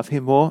that, you'll love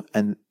him more,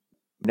 and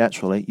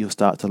naturally, you'll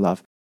start to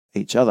love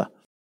each other.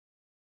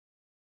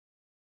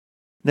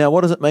 Now,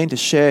 what does it mean to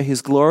share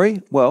his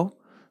glory? Well,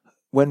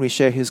 when we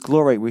share his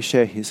glory, we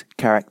share his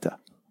character.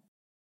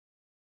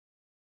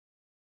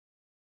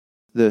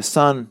 The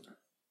Son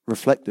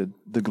reflected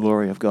the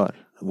glory of God.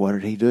 What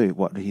did he do?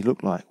 What did he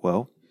look like?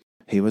 Well,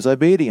 he was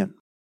obedient.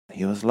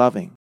 He was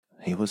loving.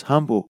 He was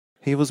humble.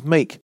 He was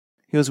meek.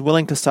 He was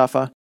willing to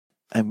suffer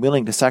and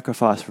willing to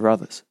sacrifice for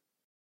others.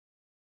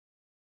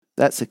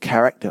 That's the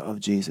character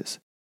of Jesus.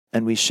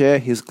 And we share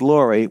his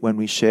glory when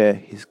we share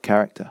his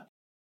character.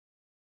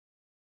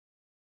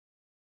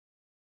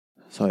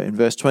 So in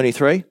verse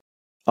 23,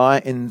 I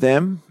in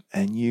them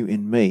and you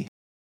in me.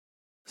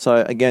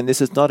 So again,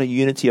 this is not a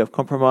unity of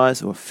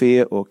compromise or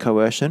fear or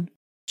coercion.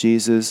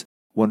 Jesus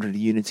wanted a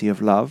unity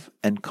of love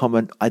and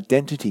common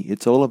identity.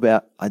 It's all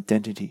about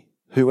identity.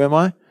 Who am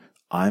I?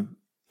 I'm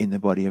in the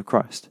body of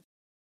Christ.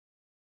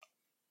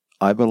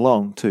 I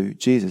belong to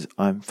Jesus.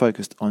 I'm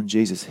focused on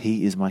Jesus.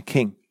 He is my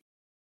King.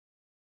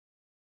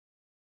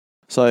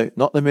 So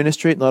not the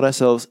ministry, not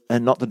ourselves,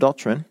 and not the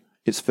doctrine.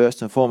 It's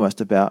first and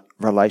foremost about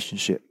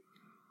relationship.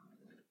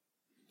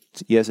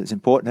 Yes, it's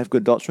important to have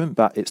good doctrine,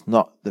 but it's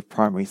not the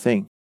primary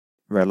thing.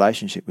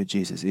 Relationship with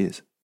Jesus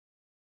is.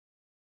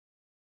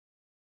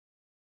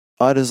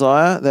 I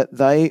desire that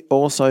they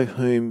also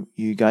whom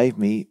you gave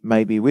me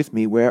may be with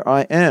me where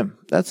I am.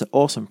 That's an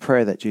awesome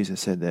prayer that Jesus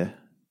said there.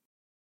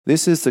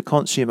 This is the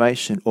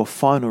consummation or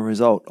final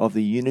result of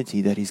the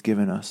unity that he's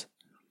given us.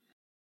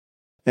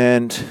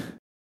 And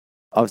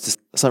I've just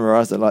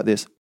summarized it like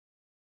this.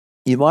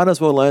 You might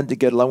as well learn to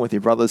get along with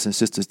your brothers and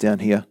sisters down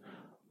here,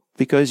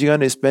 because you're going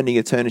to be spending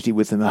eternity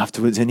with them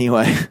afterwards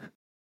anyway.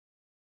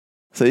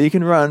 So you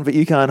can run, but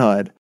you can't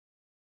hide.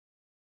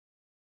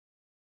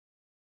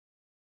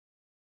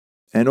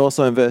 And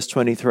also in verse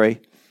 23,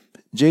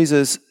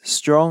 Jesus'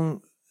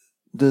 strong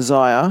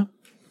desire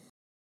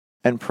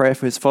and prayer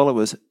for his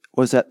followers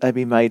was that they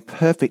be made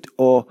perfect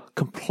or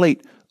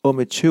complete or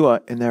mature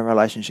in their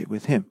relationship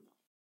with him.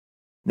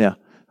 Now,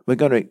 we're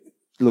going to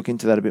look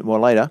into that a bit more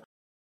later.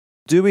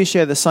 Do we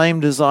share the same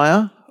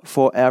desire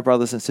for our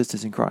brothers and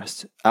sisters in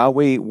Christ? Are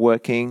we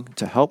working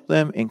to help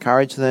them,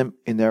 encourage them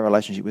in their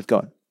relationship with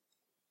God?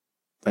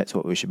 That's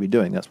what we should be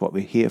doing. That's what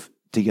we're here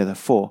together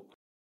for.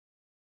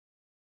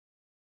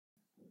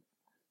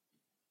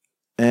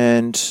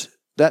 And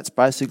that's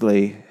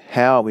basically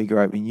how we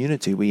grow in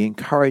unity. We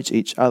encourage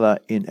each other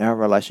in our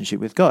relationship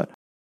with God.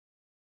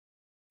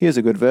 Here's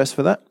a good verse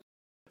for that.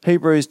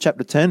 Hebrews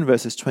chapter 10,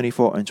 verses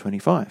 24 and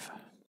 25.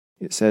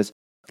 It says,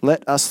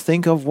 let us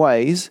think of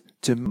ways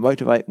to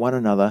motivate one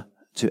another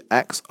to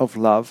acts of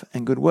love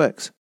and good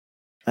works.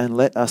 And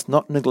let us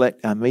not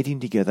neglect our meeting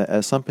together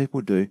as some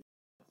people do,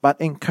 but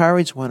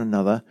encourage one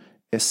another,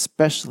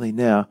 especially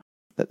now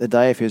that the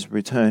day of his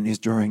return is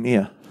drawing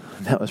near.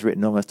 That was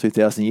written almost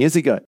 2,000 years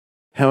ago.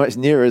 How much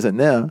nearer is it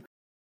now?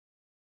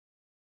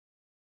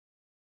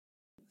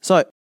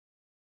 So,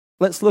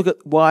 let's look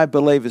at why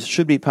believers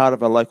should be part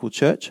of a local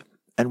church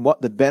and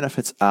what the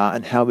benefits are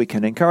and how we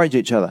can encourage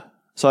each other.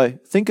 So,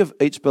 think of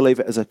each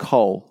believer as a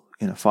coal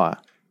in a fire.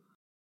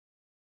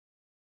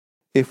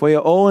 If we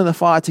are all in the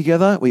fire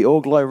together, we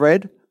all glow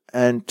red,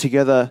 and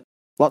together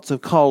lots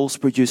of coals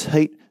produce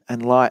heat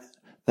and light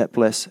that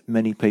bless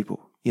many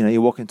people. You know,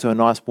 you walk into a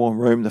nice warm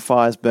room, the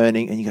fire's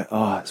burning, and you go,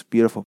 oh, it's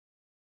beautiful.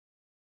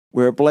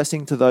 We're a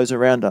blessing to those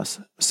around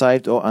us,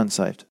 saved or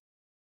unsaved.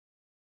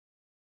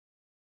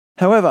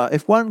 However,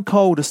 if one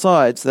coal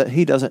decides that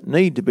he doesn't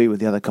need to be with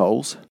the other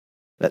coals,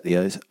 that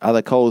the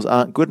other coals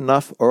aren't good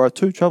enough or are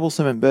too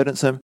troublesome and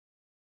burdensome,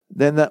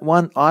 then that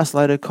one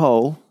isolated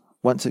coal,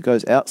 once it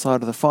goes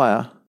outside of the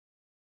fire,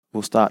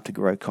 will start to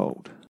grow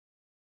cold.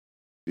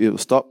 It will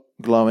stop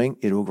glowing,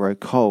 it will grow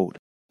cold,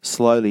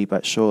 slowly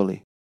but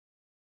surely.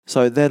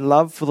 So their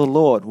love for the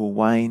Lord will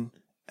wane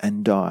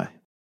and die.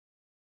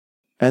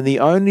 And the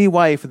only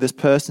way for this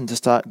person to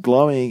start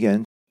glowing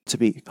again, to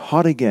be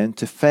hot again,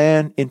 to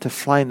fan into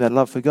flame their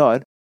love for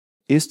God,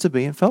 is to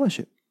be in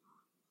fellowship.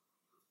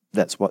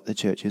 That's what the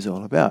church is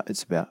all about.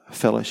 It's about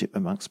fellowship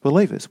amongst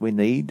believers. We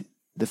need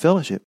the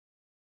fellowship.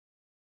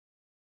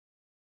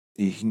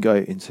 You can go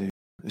into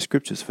the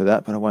scriptures for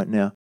that, but I won't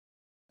now.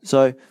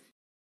 So,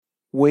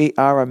 we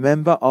are a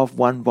member of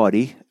one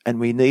body, and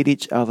we need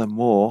each other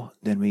more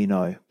than we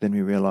know, than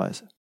we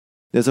realize.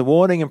 There's a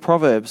warning in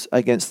Proverbs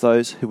against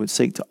those who would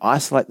seek to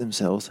isolate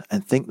themselves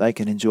and think they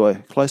can enjoy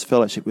close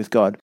fellowship with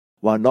God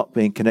while not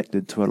being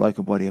connected to a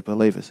local body of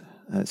believers.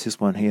 It's this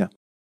one here.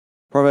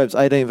 Proverbs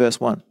 18 verse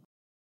 1.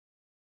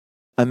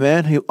 A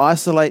man who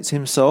isolates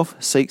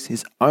himself seeks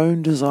his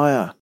own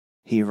desire.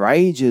 He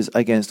rages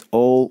against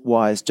all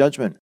wise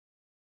judgment.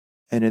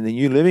 And in the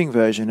New Living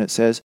Version it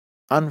says,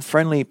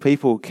 unfriendly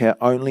people care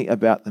only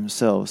about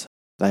themselves.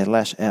 They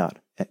lash out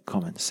at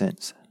common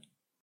sense.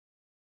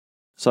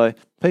 So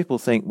people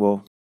think,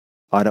 well,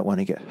 I don't want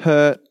to get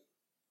hurt.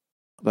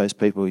 Those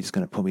people are just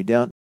going to pull me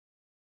down.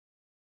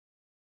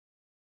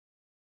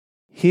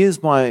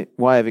 Here's my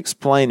way of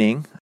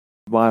explaining,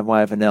 my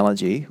way of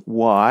analogy,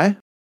 why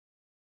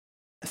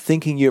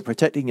thinking you're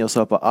protecting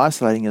yourself or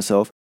isolating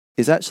yourself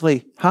is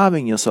actually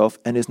harming yourself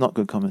and is not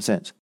good common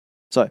sense.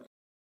 So,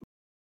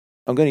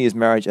 I'm going to use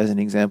marriage as an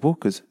example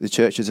because the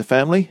church is a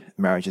family,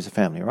 marriage is a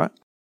family, right?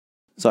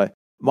 So,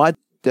 my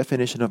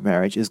definition of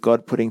marriage is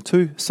God putting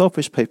two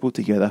selfish people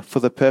together for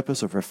the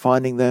purpose of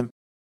refining them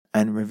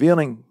and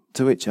revealing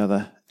to each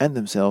other and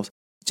themselves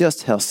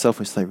just how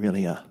selfish they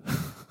really are.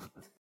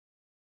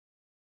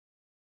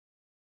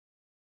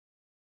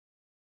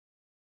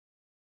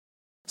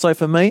 So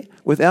for me,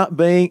 without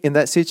being in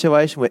that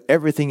situation where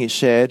everything is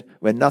shared,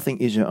 where nothing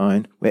is your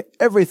own, where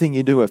everything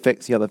you do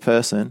affects the other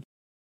person,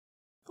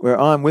 where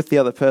I'm with the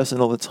other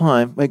person all the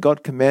time, where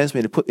God commands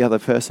me to put the other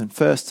person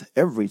first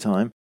every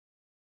time,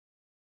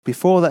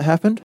 before that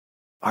happened,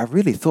 I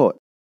really thought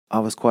I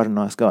was quite a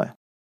nice guy,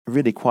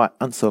 really quite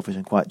unselfish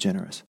and quite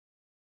generous.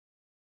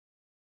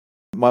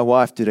 My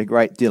wife did a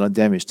great deal of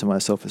damage to my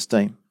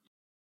self-esteem.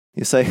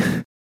 You see,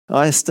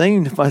 I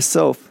esteemed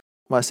myself,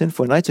 my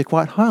sinful nature,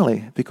 quite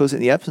highly because in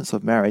the absence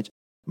of marriage,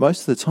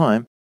 most of the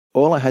time,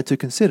 all I had to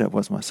consider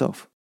was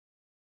myself.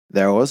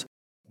 There I was,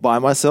 by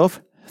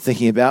myself,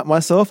 thinking about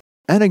myself,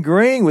 and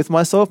agreeing with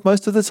myself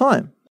most of the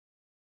time.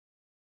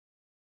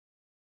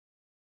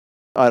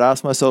 I'd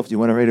ask myself, do you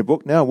want to read a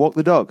book now? Walk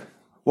the dog.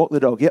 Walk the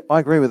dog. Yep, I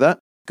agree with that.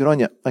 Good on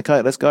you.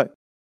 Okay, let's go.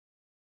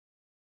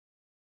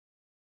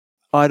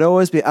 I'd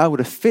always be able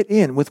to fit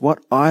in with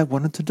what I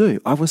wanted to do.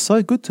 I was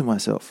so good to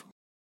myself.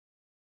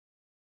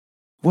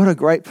 What a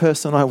great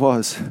person I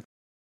was.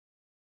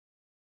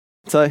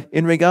 So,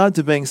 in regard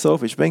to being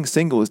selfish, being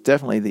single is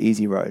definitely the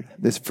easy road.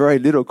 There's very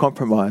little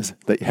compromise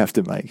that you have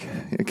to make,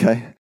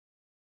 okay?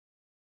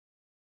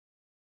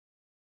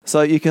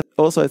 So you can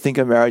also think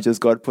of marriage as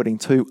God putting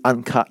two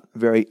uncut,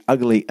 very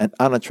ugly and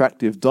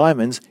unattractive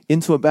diamonds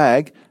into a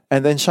bag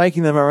and then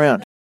shaking them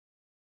around.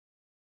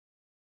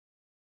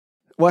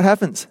 What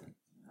happens?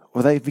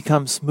 Well, they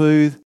become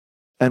smooth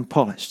and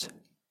polished.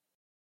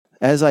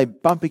 As they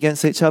bump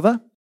against each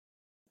other,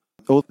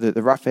 all the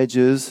rough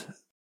edges,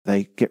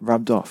 they get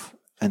rubbed off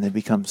and they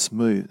become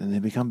smooth and they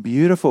become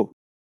beautiful.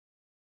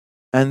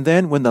 And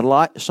then when the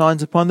light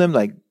shines upon them,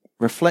 they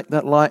reflect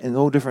that light in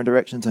all different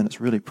directions and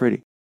it's really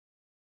pretty.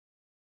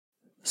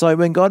 So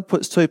when God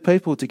puts two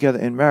people together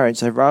in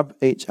marriage, they rub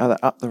each other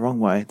up the wrong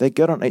way. They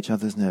get on each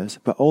other's nerves,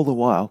 but all the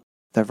while,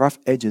 the rough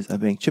edges are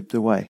being chipped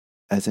away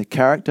as their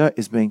character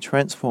is being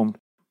transformed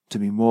to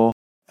be more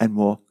and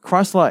more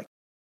Christ-like.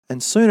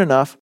 And soon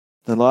enough,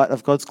 the light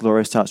of God's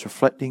glory starts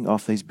reflecting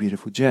off these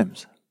beautiful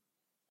gems.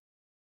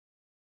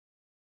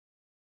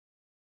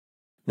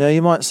 Now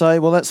you might say,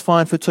 well, that's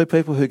fine for two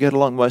people who get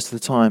along most of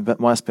the time,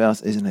 but my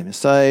spouse isn't even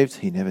saved,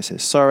 he never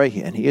says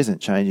sorry, and he isn't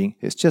changing.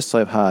 It's just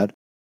so hard,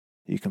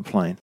 you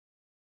complain.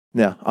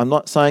 Now, I'm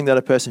not saying that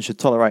a person should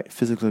tolerate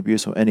physical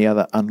abuse or any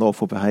other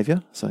unlawful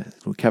behaviour, so a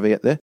little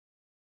caveat there.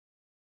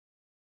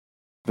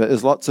 But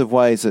there's lots of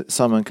ways that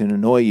someone can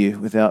annoy you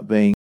without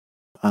being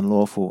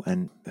unlawful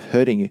and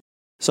hurting you.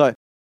 So,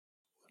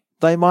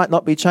 they might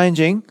not be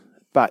changing,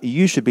 but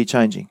you should be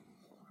changing.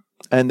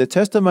 And the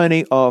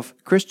testimony of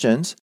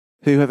Christians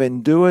who have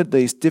endured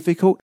these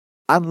difficult,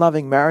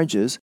 unloving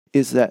marriages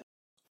is that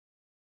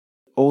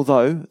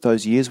although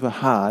those years were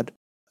hard,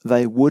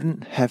 they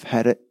wouldn't have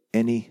had it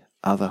any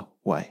other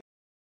way.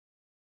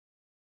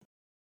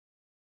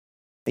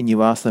 And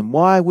you ask them,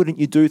 why wouldn't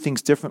you do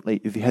things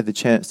differently if you had the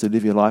chance to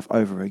live your life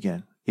over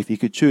again? If you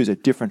could choose a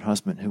different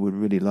husband who would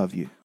really love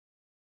you?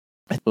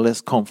 And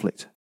less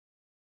conflict.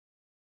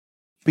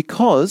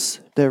 Because,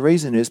 their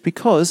reason is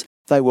because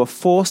they were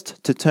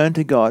forced to turn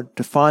to God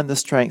to find the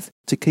strength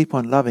to keep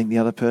on loving the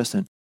other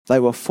person. They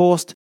were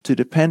forced to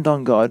depend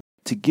on God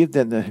to give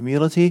them the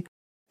humility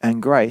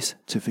and grace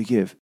to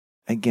forgive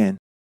again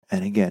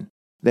and again.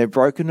 Their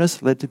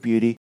brokenness led to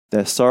beauty,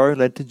 their sorrow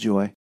led to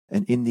joy,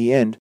 and in the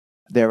end,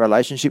 their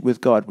relationship with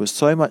God was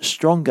so much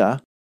stronger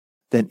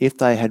than if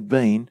they had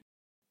been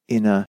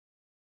in an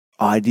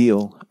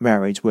ideal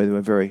marriage where there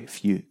were very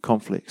few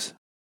conflicts.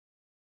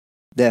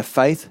 Their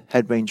faith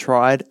had been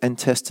tried and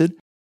tested,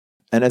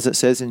 and as it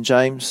says in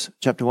James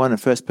chapter 1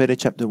 and 1 Peter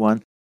chapter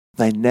 1,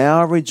 they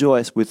now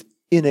rejoice with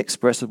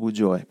inexpressible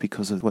joy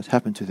because of what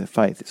happened to their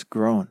faith. It's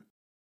grown.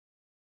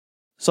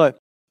 So,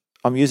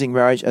 I'm using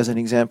marriage as an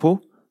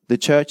example. The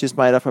church is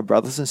made up of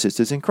brothers and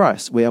sisters in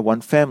Christ. We are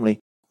one family,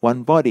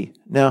 one body.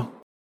 Now,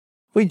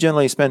 we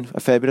generally spend a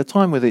fair bit of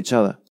time with each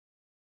other.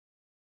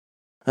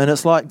 And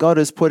it's like God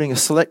is putting a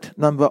select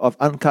number of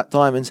uncut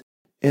diamonds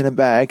in a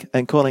bag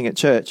and calling it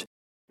church.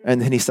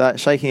 And then he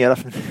starts shaking it up.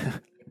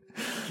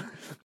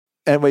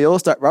 And we all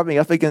start rubbing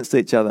up against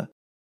each other.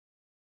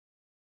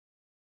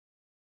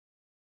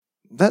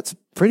 That's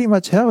pretty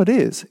much how it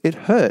is. It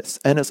hurts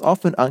and it's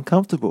often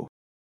uncomfortable.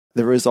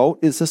 The result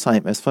is the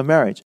same as for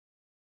marriage.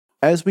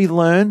 As we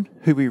learn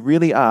who we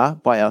really are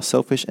by our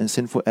selfish and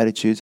sinful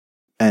attitudes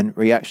and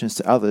reactions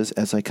to others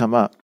as they come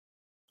up,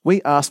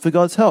 we ask for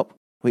God's help.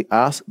 We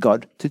ask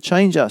God to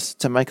change us,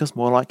 to make us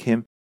more like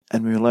Him,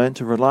 and we learn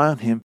to rely on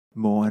Him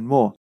more and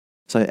more.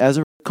 So as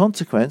a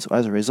consequence, or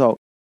as a result,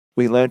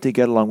 we learn to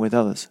get along with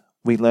others.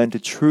 We learn to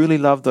truly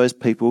love those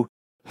people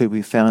who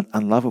we found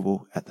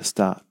unlovable at the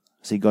start.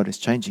 See, God is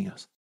changing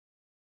us.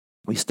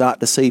 We start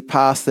to see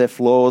past their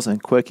flaws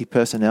and quirky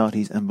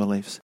personalities and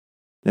beliefs.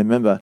 Now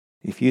remember,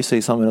 if you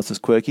see someone else as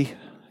quirky,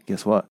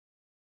 guess what?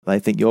 They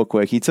think you're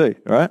quirky too,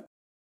 right?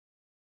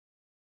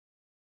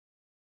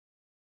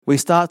 We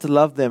start to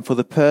love them for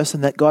the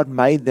person that God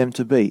made them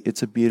to be.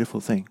 It's a beautiful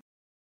thing.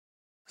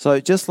 So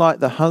just like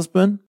the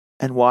husband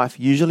and wife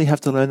usually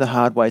have to learn the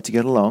hard way to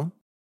get along,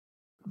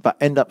 but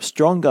end up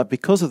stronger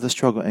because of the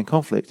struggle and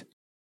conflict,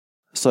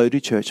 so do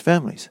church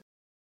families,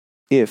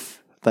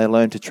 if they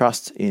learn to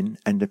trust in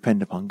and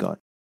depend upon God.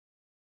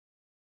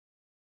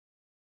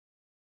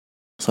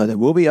 So there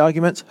will be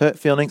arguments, hurt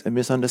feelings, and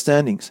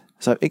misunderstandings.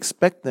 So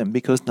expect them,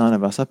 because none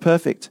of us are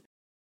perfect.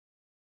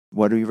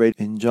 What do we read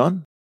in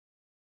John?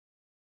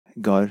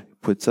 God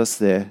puts us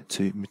there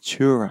to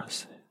mature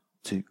us,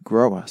 to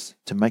grow us,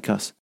 to make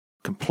us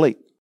complete.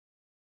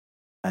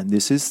 And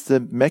this is the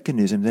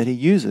mechanism that he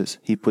uses.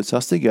 He puts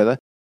us together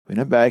in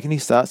a bag and he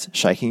starts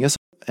shaking us,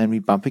 and we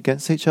bump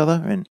against each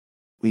other and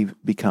we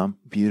become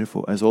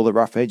beautiful as all the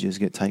rough edges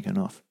get taken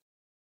off.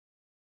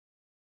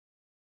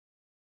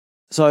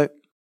 So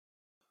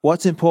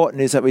what's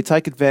important is that we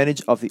take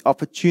advantage of the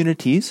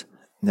opportunities.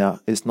 Now,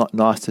 it's not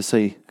nice to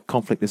see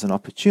conflict as an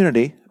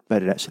opportunity,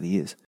 but it actually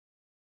is.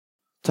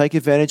 Take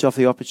advantage of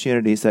the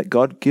opportunities that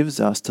God gives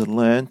us to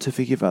learn to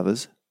forgive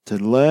others, to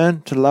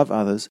learn to love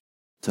others,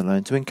 to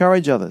learn to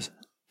encourage others,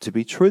 to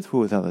be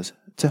truthful with others,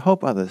 to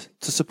help others,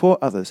 to support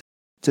others,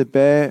 to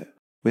bear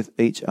with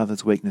each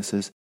other's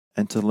weaknesses,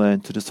 and to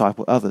learn to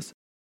disciple others.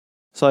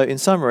 So in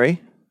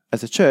summary,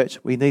 as a church,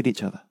 we need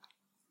each other.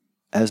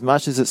 As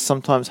much as it's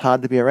sometimes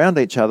hard to be around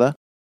each other,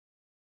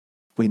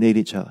 we need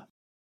each other.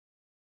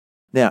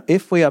 Now,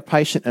 if we are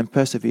patient and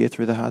persevere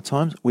through the hard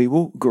times, we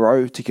will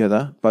grow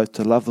together, both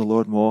to love the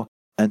Lord more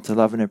and to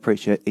love and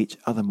appreciate each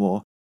other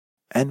more.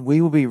 And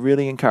we will be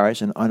really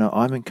encouraged, and I know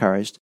I'm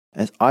encouraged,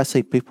 as I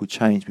see people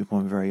change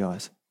before my very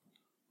eyes.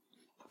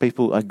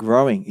 People are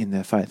growing in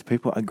their faith.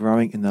 People are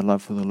growing in their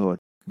love for the Lord,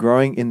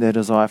 growing in their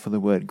desire for the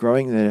Word,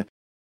 growing in their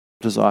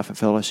desire for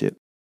fellowship.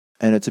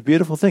 And it's a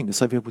beautiful thing to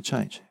see people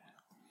change.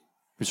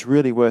 It's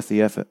really worth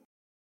the effort.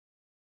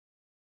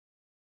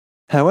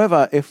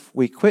 However, if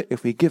we quit,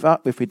 if we give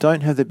up, if we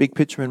don't have the big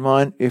picture in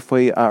mind, if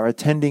we are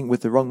attending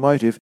with the wrong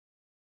motive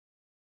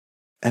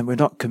and we're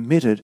not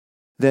committed,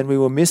 then we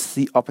will miss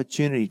the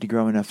opportunity to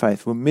grow in our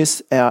faith. We'll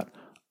miss out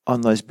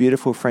on those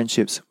beautiful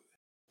friendships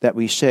that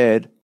we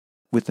shared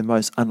with the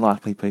most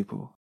unlikely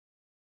people.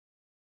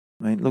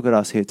 I mean, look at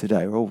us here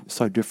today. We're all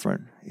so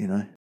different,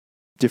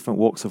 different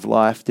walks of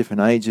life,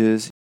 different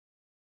ages.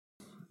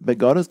 But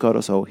God has got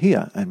us all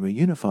here and we're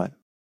unified.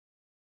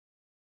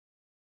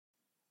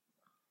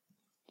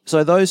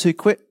 So those who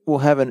quit will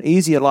have an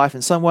easier life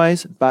in some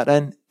ways, but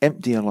an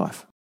emptier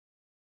life.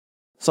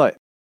 So,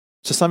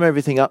 to sum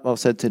everything up I've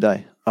said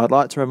today, I'd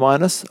like to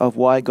remind us of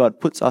why God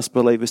puts us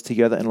believers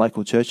together in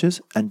local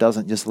churches and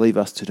doesn't just leave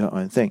us to do our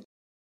own thing.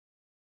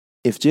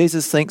 If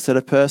Jesus thinks that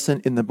a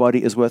person in the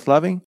body is worth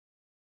loving,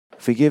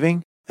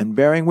 forgiving, and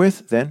bearing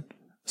with, then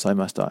so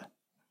must I.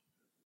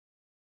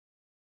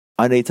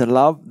 I need to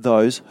love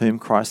those whom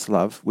Christ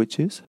loved, which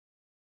is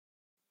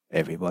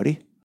everybody.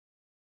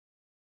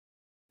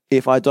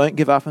 If I don't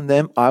give up on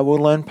them, I will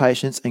learn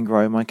patience and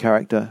grow my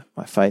character,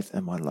 my faith,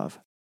 and my love.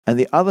 And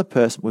the other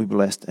person will be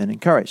blessed and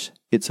encouraged.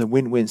 It's a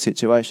win-win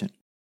situation.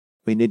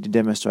 We need to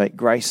demonstrate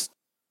grace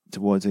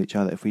towards each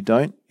other. If we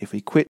don't, if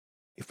we quit,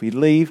 if we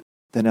leave,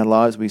 then our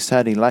lives will be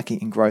sadly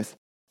lacking in growth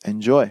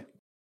and joy.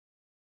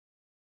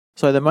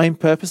 So the main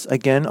purpose,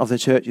 again, of the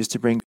church is to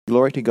bring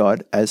glory to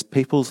God as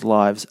people's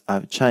lives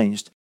are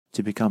changed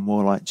to become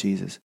more like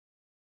Jesus.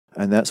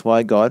 And that's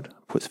why God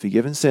puts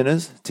forgiven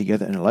sinners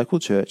together in a local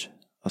church,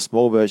 a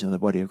small version of the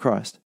body of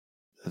Christ,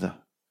 the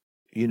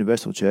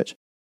universal church,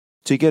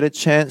 to get a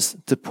chance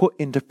to put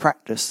into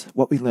practice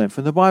what we learn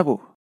from the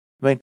Bible.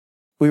 I mean,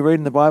 we read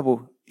in the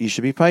Bible, you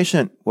should be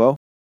patient. Well,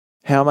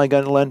 how am I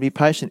going to learn to be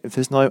patient if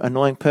there's no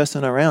annoying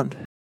person around?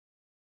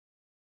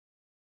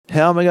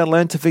 How am I going to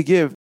learn to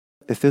forgive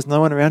if there's no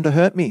one around to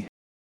hurt me?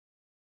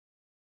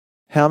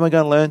 How am I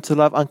going to learn to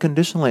love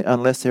unconditionally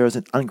unless there is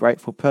an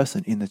ungrateful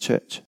person in the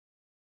church?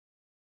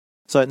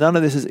 So none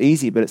of this is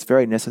easy, but it's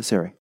very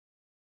necessary.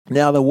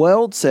 Now, the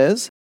world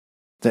says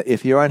that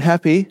if you're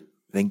unhappy,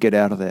 then get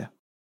out of there.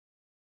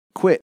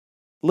 Quit.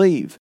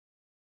 Leave.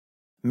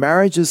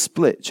 Marriages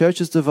split.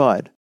 Churches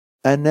divide.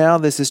 And now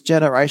there's this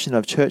generation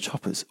of church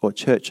hoppers or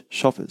church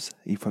shoppers.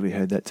 You've probably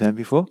heard that term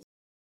before.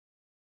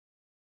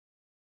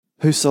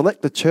 Who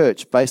select the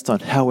church based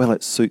on how well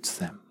it suits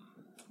them,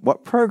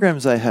 what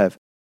programs they have,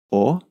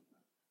 or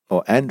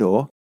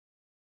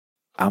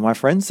are my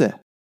friends there?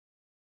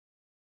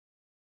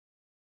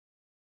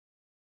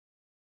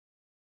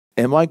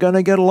 Am I going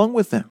to get along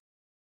with them?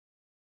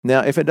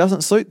 Now, if it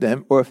doesn't suit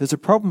them, or if there's a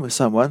problem with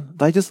someone,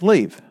 they just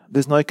leave.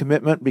 There's no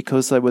commitment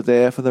because they were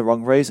there for the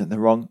wrong reason, the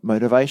wrong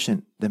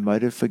motivation. The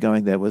motive for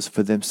going there was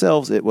for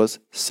themselves. It was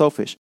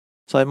selfish.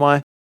 So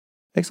my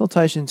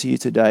exhortation to you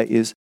today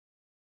is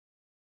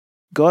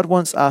God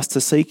wants us to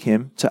seek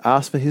Him, to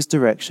ask for His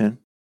direction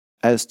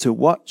as to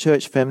what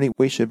church family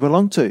we should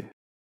belong to.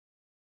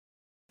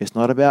 It's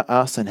not about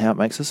us and how it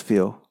makes us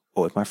feel,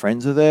 or if my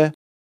friends are there,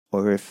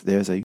 or if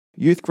there's a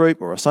youth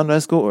group or a Sunday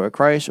school or a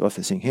creche, or if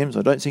they sing hymns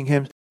or don't sing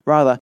hymns.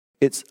 Rather,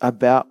 it's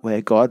about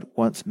where God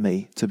wants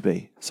me to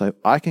be, so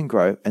I can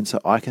grow and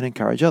so I can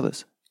encourage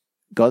others.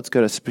 God's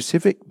got a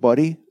specific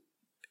body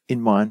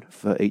in mind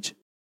for each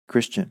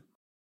Christian,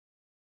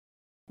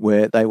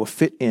 where they will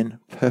fit in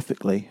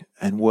perfectly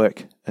and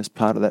work as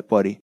part of that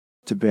body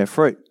to bear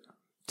fruit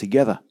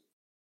together.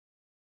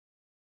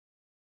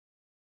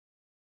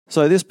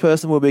 So this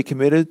person will be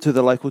committed to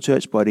the local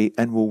church body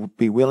and will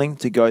be willing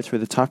to go through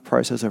the tough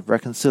process of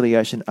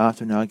reconciliation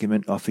after an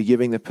argument, of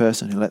forgiving the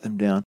person who let them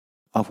down,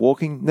 of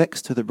walking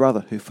next to the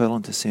brother who fell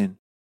into sin,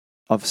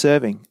 of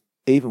serving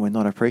even when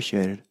not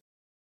appreciated.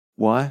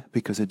 Why?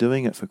 Because they're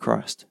doing it for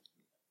Christ.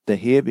 They're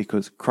here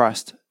because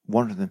Christ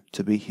wanted them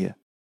to be here.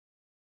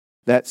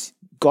 That's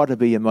got to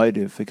be your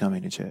motive for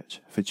coming to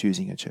church, for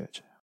choosing a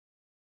church.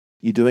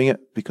 You're doing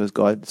it because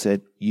God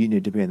said you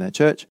need to be in that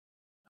church.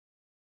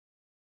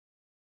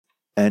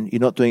 And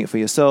you're not doing it for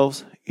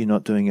yourselves, you're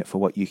not doing it for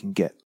what you can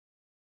get.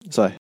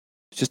 So,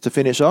 just to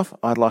finish off,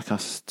 I'd like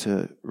us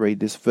to read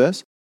this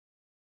verse.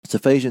 It's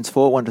Ephesians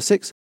 4,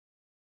 1-6.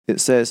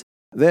 It says,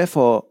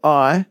 "Therefore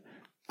I,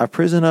 a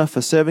prisoner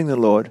for serving the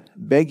Lord,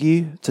 beg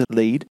you to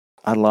lead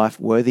a life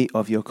worthy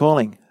of your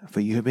calling,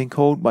 for you have been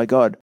called by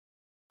God.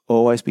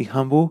 Always be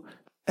humble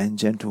and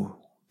gentle.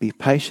 Be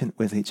patient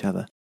with each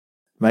other,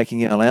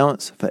 making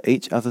allowance for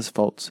each other's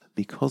faults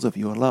because of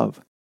your love.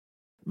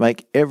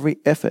 Make every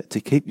effort to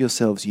keep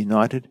yourselves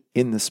united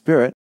in the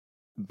Spirit,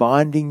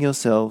 binding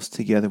yourselves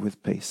together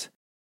with peace.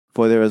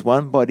 For there is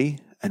one body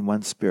and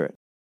one Spirit,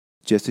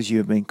 just as you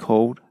have been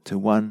called to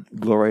one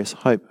glorious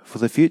hope for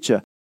the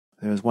future.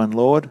 There is one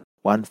Lord,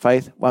 one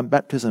faith, one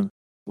baptism,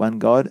 one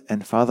God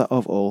and Father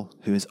of all,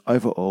 who is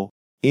over all,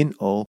 in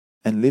all,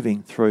 and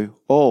living through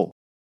all."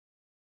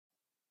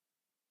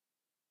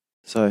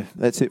 So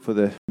that's it for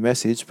the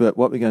message, but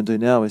what we're going to do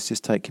now is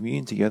just take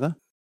communion together.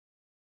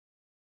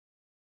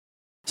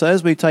 So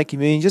as we take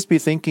communion, just be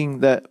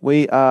thinking that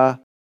we are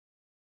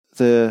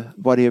the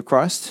body of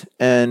Christ.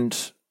 And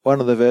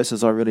one of the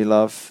verses I really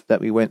love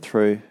that we went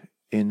through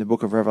in the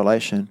book of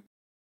Revelation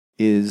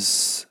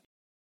is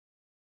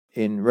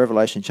in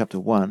Revelation chapter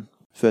 1,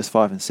 verse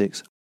 5 and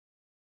 6.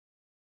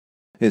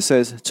 It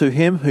says, "To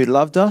him who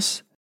loved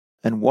us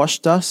and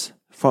washed us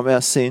from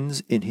our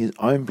sins in his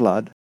own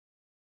blood,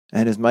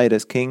 and has made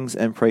us kings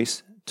and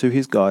priests to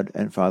his God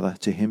and Father,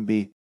 to him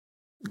be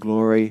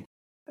glory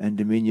and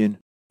dominion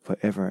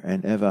forever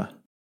and ever.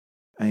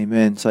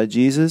 Amen." So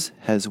Jesus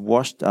has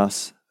washed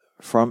us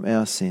from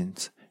our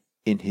sins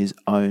in his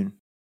own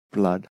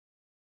blood.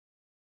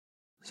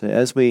 So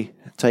as we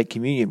take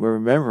communion, we're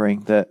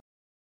remembering that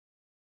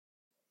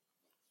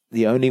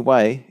the only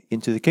way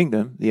into the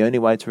kingdom, the only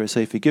way to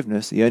receive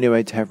forgiveness, the only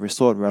way to have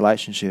restored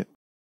relationship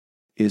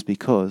is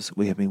because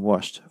we have been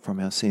washed from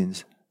our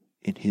sins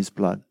in his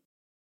blood.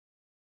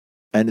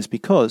 And it's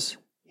because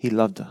he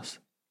loved us.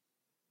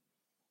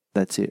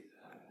 That's it.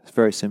 It's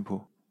very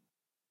simple.